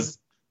make them wait. Because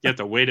you have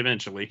to wait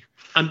eventually.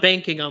 I'm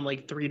banking on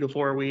like 3 to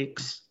 4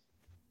 weeks.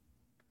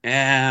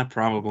 Yeah,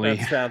 probably.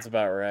 That sounds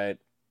about right.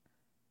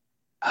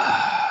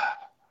 I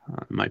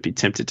might be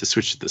tempted to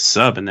switch to the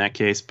sub in that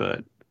case,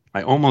 but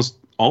I almost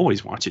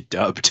always watch it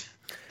dubbed.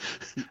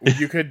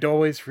 You could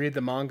always read the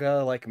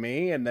manga like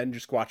me and then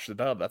just watch the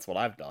dub. That's what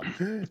I've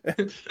done.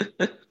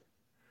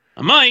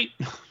 I might.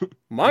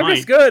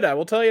 Manga's good, I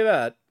will tell you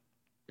that.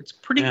 It's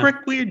pretty quick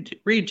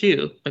read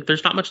too. Like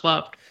there's not much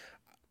left.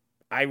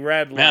 I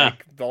read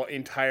the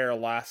entire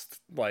last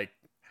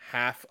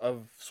half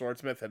of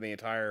Swordsmith and the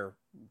entire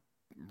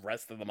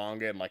rest of the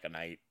manga in like a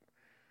night.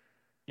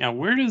 Yeah,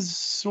 where does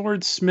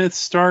Swordsmith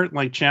start?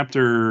 Like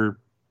chapter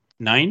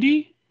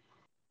 90?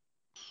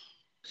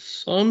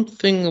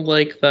 Something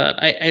like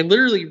that. I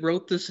literally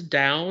wrote this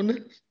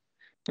down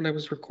when I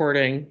was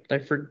recording. I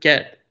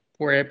forget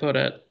where I put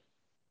it.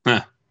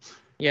 Huh.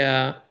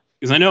 Yeah.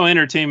 Because I know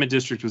Entertainment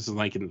District was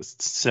like in the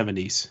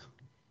 70s,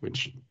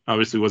 which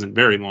obviously wasn't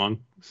very long.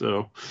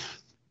 So.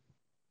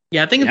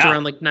 Yeah, I think it's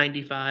around like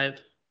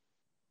 95.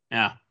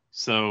 Yeah.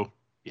 So,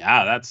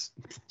 yeah, that's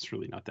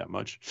really not that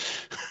much.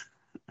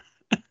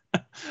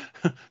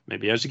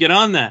 Maybe I should get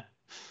on that.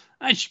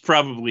 I should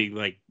probably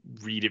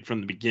read it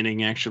from the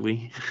beginning,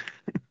 actually.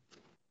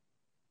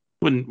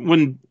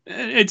 when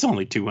it's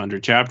only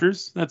 200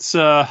 chapters, that's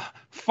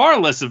far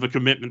less of a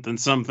commitment than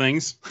some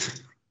things.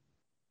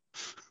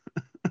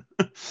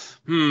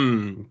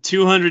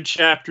 200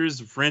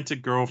 chapters of Rent a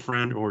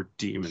Girlfriend or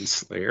Demon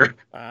Slayer.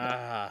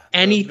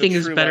 Anything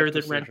is better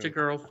than Rent a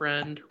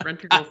Girlfriend.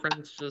 Rent a Girlfriend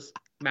is just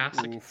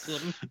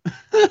masochism.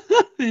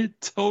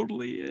 It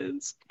totally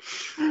is.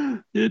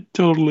 It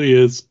totally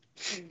is.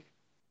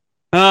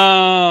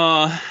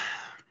 Why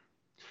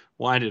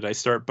did I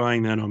start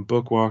buying that on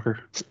Bookwalker?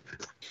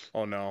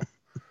 Oh no.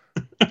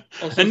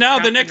 And now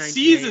the next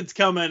season's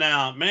coming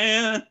out,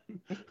 man.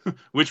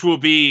 Which will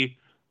be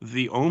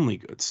the only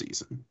good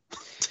season.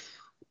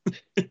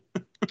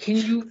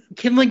 Can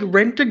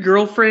Rent a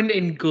Girlfriend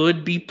and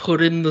good be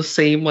put in the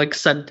same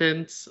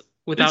sentence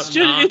without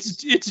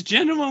it's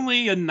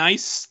genuinely a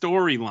nice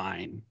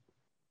storyline,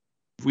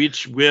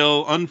 which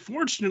will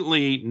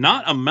unfortunately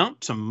not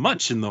amount to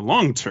much in the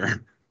long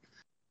term.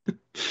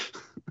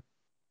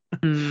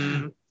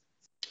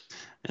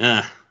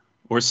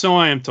 Or so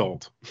I am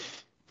told.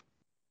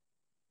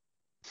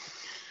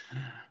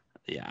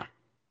 Yeah.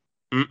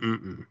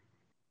 Mm-mm-mm.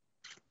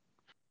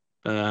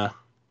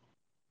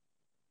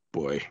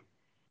 Boy.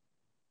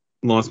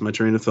 Lost my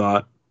train of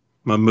thought.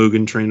 My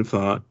Mugen train of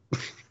thought.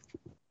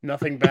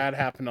 Nothing bad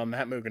happened on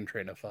that Mugen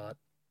train of thought.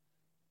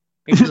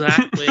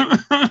 Exactly.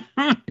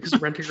 Because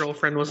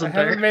Rent-A-Girlfriend I wasn't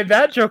haven't there. made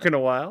that joke in a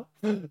while.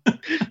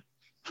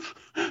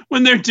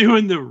 When they're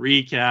doing the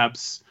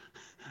recaps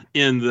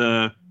in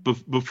the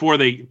before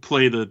they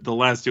play the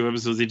last two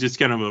episodes, they just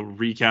kind of a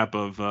recap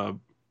of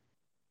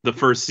the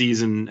first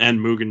season and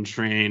Mugen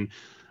Train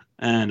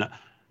and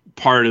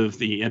part of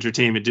the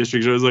entertainment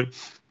district. I was like,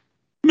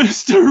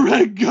 Mr.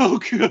 Red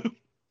Goku,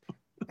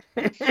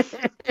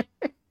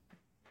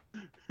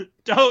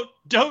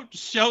 don't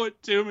show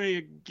it to me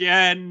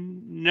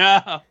again.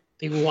 No,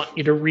 They want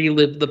you to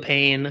relive the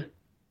pain.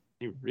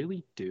 they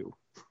really do.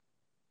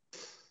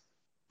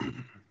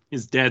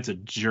 His dad's a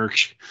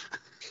jerk.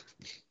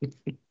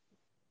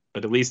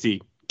 But at least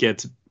he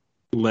gets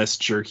less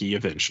jerky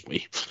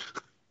eventually.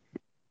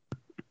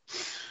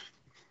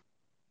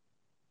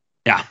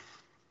 Yeah.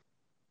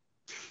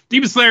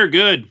 Demon Slayer,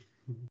 good.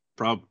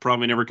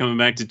 Probably never coming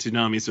back to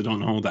Toonami, so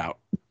don't hold out.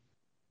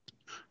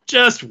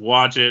 Just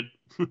watch it.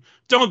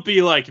 Don't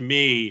be like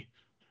me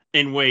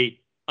and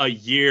wait a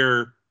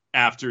year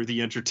after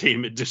the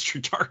Entertainment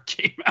District arc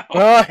came out.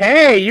 Oh,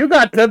 hey, you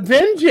got to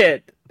binge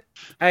it.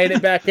 I had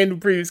it back in the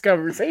previous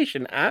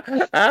conversation.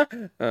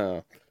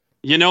 Oh.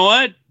 You know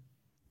what?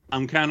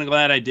 I'm kind of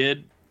glad I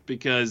did,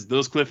 because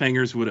those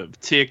cliffhangers would have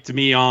ticked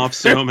me off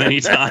so many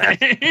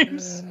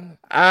times.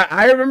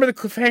 I remember the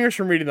cliffhangers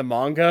from reading the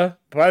manga,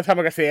 but by the time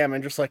I got to the end,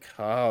 I'm just like,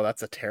 oh,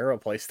 that's a terrible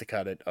place to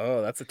cut it.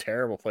 Oh, that's a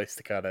terrible place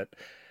to cut it.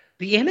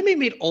 The anime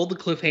made all the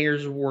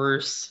cliffhangers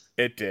worse.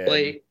 It did.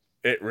 Like,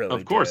 it really did.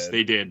 Of course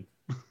they did.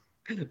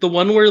 the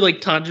one where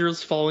like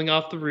Tanjiro's falling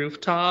off the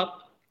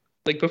rooftop,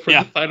 like before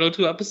the final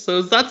two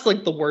episodes, that's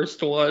like the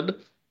worst one.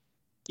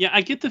 Yeah,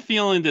 I get the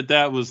feeling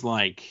that was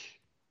like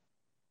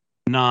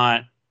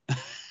not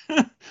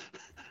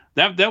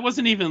that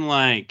wasn't even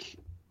like,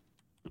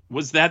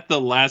 was that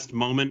the last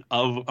moment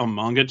of a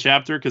manga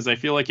chapter? Because I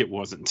feel like it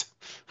wasn't.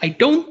 I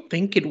don't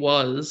think it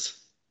was.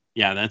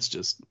 Yeah, that's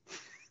just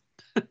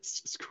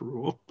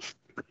cruel.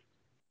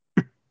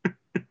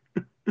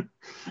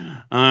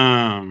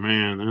 Oh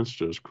man, that's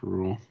just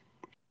cruel.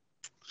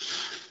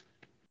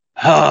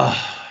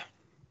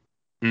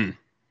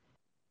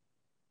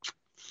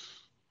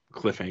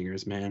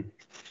 Cliffhangers, man.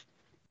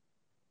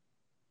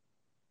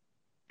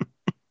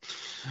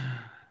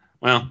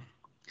 Well,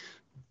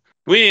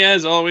 we,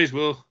 as always,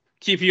 will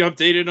keep you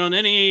updated on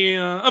any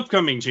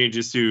upcoming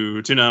changes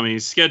to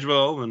Toonami's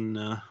schedule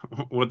and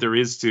what there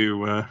is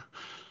to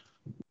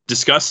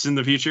discuss in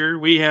the future.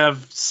 We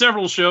have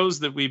several shows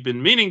that we've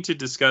been meaning to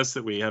discuss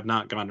that we have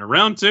not gotten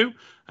around to.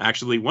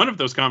 Actually, one of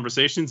those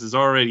conversations is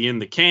already in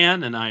the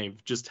can, and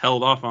I've just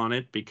held off on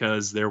it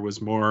because there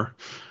was more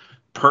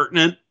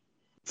pertinent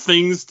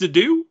things to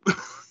do,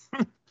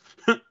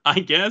 I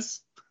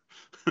guess.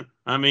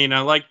 I mean,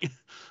 I like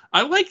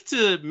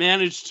to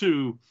manage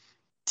to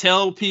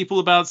tell people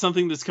about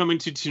something that's coming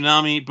to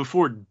Toonami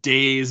before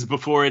days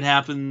before it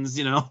happens,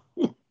 you know.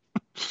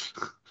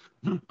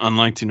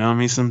 Unlike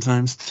Toonami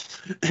sometimes.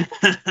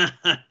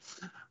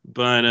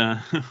 But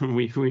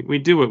we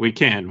do what we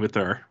can with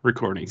our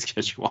recording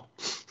schedule.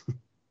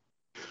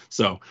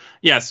 So,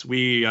 yes,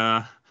 we've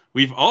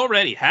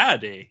already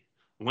had a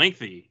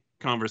lengthy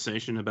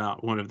conversation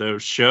about one of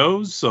those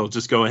shows. So I'll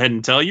just go ahead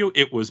and tell you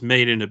it was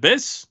Made in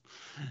Abyss.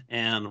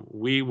 And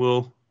we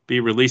will be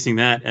releasing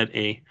that at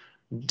a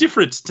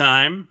different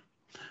time.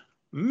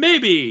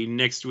 Maybe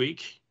next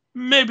week.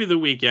 Maybe the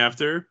week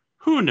after.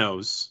 Who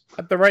knows?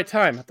 At the right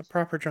time, at the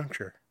proper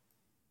juncture.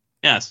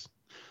 Yes.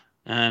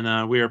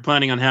 And we are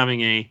planning on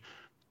having a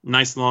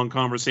nice long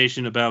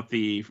conversation about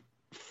the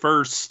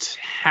first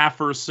half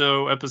or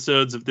so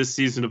episodes of this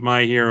season of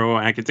My Hero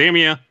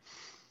Academia.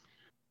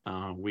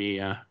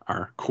 We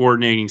are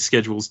coordinating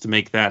schedules to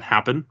make that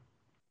happen.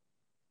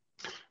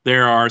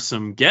 There are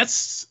some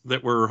guests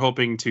that we're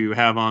hoping to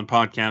have on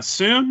podcast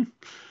soon.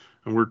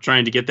 And we're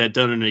trying to get that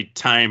done in a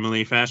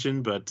timely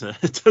fashion, but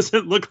it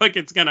doesn't look like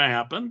it's going to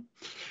happen.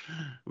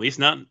 At least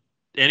not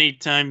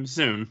anytime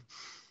soon.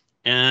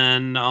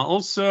 And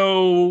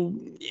also,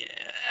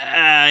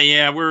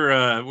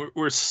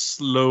 we're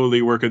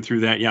slowly working through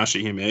that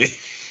Yashihime.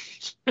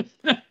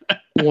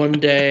 One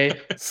day.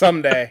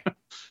 Someday.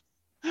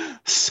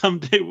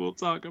 Someday we'll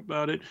talk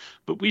about it.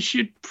 But we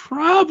should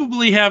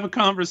probably have a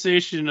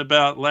conversation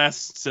about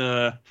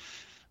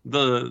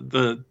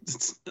the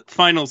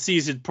final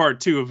season part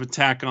 2 of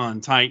Attack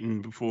on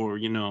Titan before,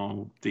 you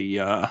know,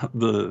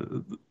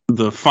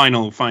 the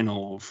final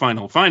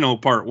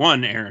part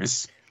 1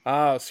 airs.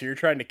 Oh, so you're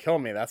trying to kill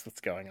me. That's what's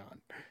going on.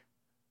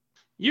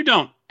 You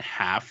don't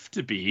have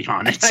to be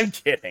on it. I'm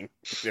kidding.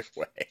 Either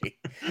way.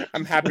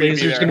 I'm happy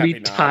Laser's to be there. Going to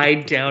be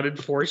tied down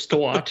and forced to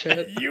watch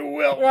it. You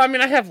will. Well, I mean,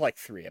 I have like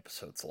 3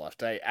 episodes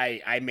left.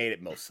 I made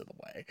it most of the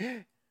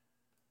way.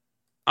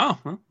 Oh,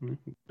 well, good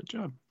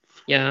job.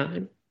 Yeah.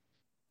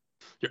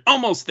 You're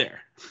almost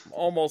there.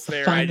 Almost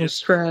there. Final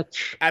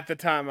stretch. At the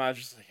time, I was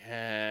just like,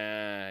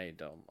 I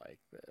don't like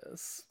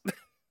this.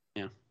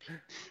 Yeah.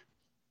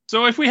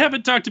 So if we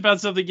haven't talked about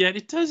something yet,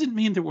 it doesn't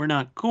mean that we're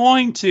not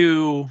going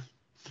to.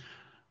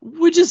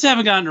 We just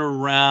haven't gotten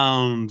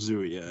around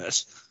to it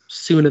yet.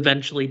 Soon,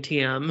 eventually,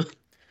 TM.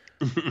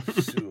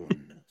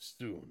 Soon.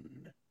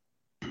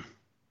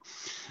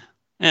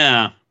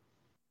 Yeah.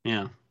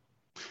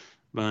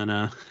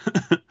 But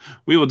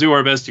we will do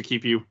our best to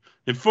keep you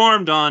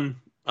informed on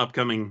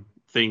upcoming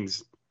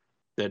things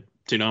that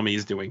Toonami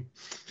is doing.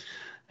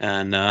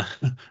 And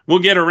we'll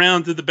get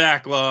around to the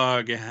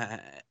backlog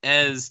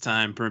as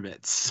time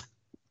permits.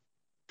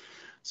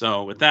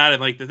 So with that, I'd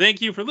like to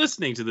thank you for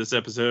listening to this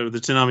episode of the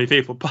Toonami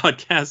Faithful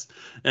podcast.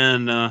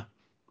 And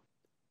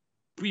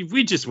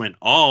we just went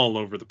all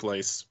over the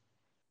place.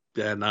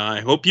 And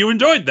I hope you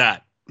enjoyed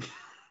that.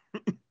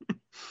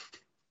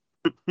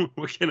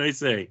 What can I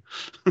say?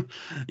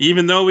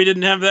 Even though we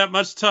didn't have that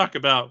much to talk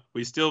about,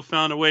 we still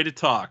found a way to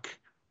talk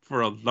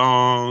for a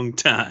long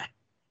time.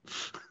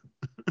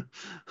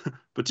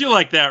 But you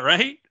like that,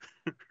 right?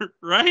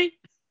 Right?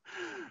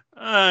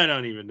 I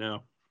don't even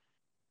know.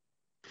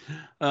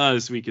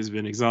 This week has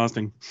been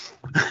exhausting.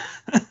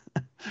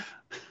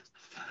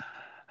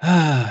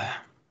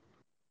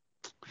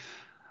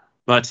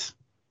 But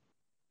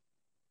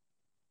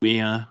we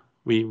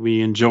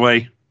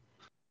enjoy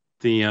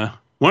the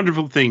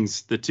wonderful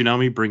things that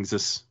Toonami brings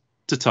us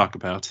to talk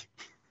about.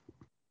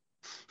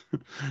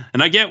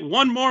 And I get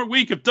one more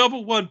week of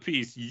double One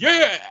Piece.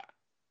 Yeah!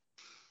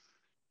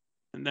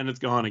 And then it's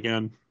gone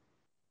again.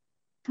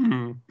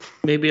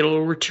 Maybe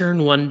it'll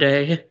return one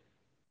day.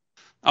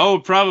 Oh,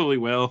 it probably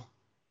will.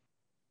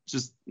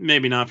 Just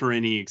maybe not for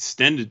any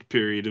extended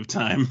period of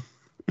time.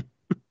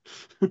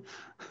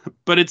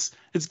 But it's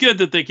good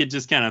that they could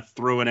just kind of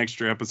throw an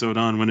extra episode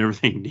on whenever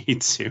they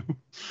need to.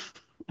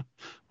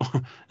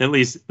 At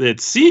least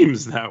it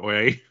seems that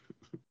way.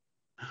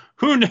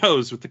 Who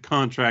knows what the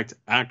contract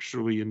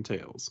actually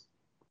entails?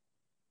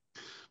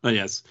 But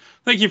yes,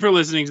 thank you for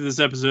listening to this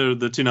episode of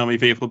the Toonami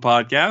Faithful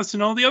podcast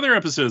and all the other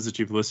episodes that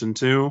you've listened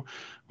to.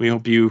 We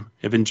hope you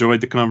have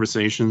enjoyed the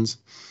conversations.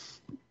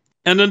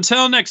 And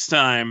until next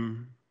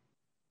time,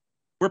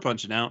 we're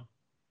punching out.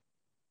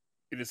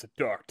 It is a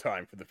dark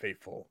time for the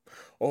faithful.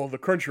 All the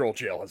Crunchyroll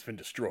jail has been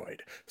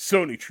destroyed.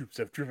 Sony troops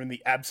have driven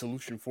the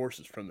Absolution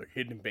forces from their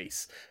hidden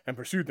base and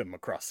pursued them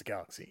across the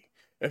galaxy.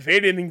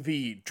 Evading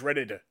the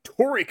dreaded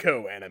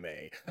Toriko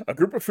anime, a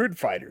group of food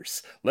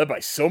fighters, led by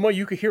Soma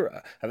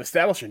Yukihira, have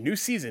established a new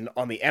season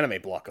on the anime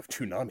block of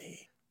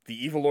Toonami.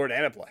 The VLord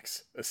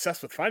Aniplex,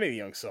 obsessed with finding the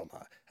young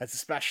Soma, has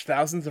dispatched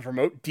thousands of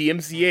remote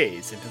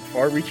DMCAs into the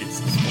far reaches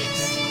of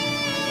space.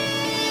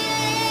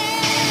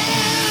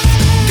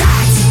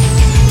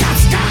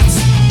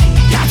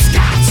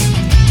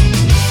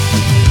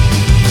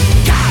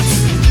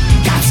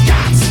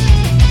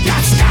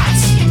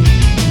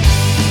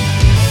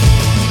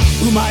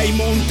 うまい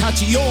もんた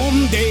ち呼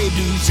んでる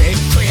ぜ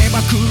食えば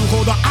食う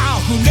ほど溢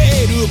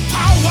れるパ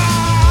ワ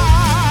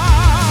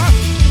ー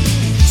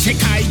世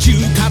界中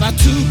から捕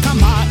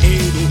まえ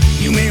る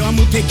夢は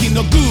無敵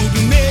のグル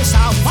メさ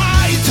ファ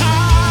イター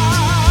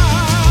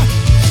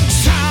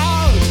さ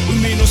あ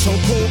海の底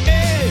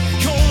へ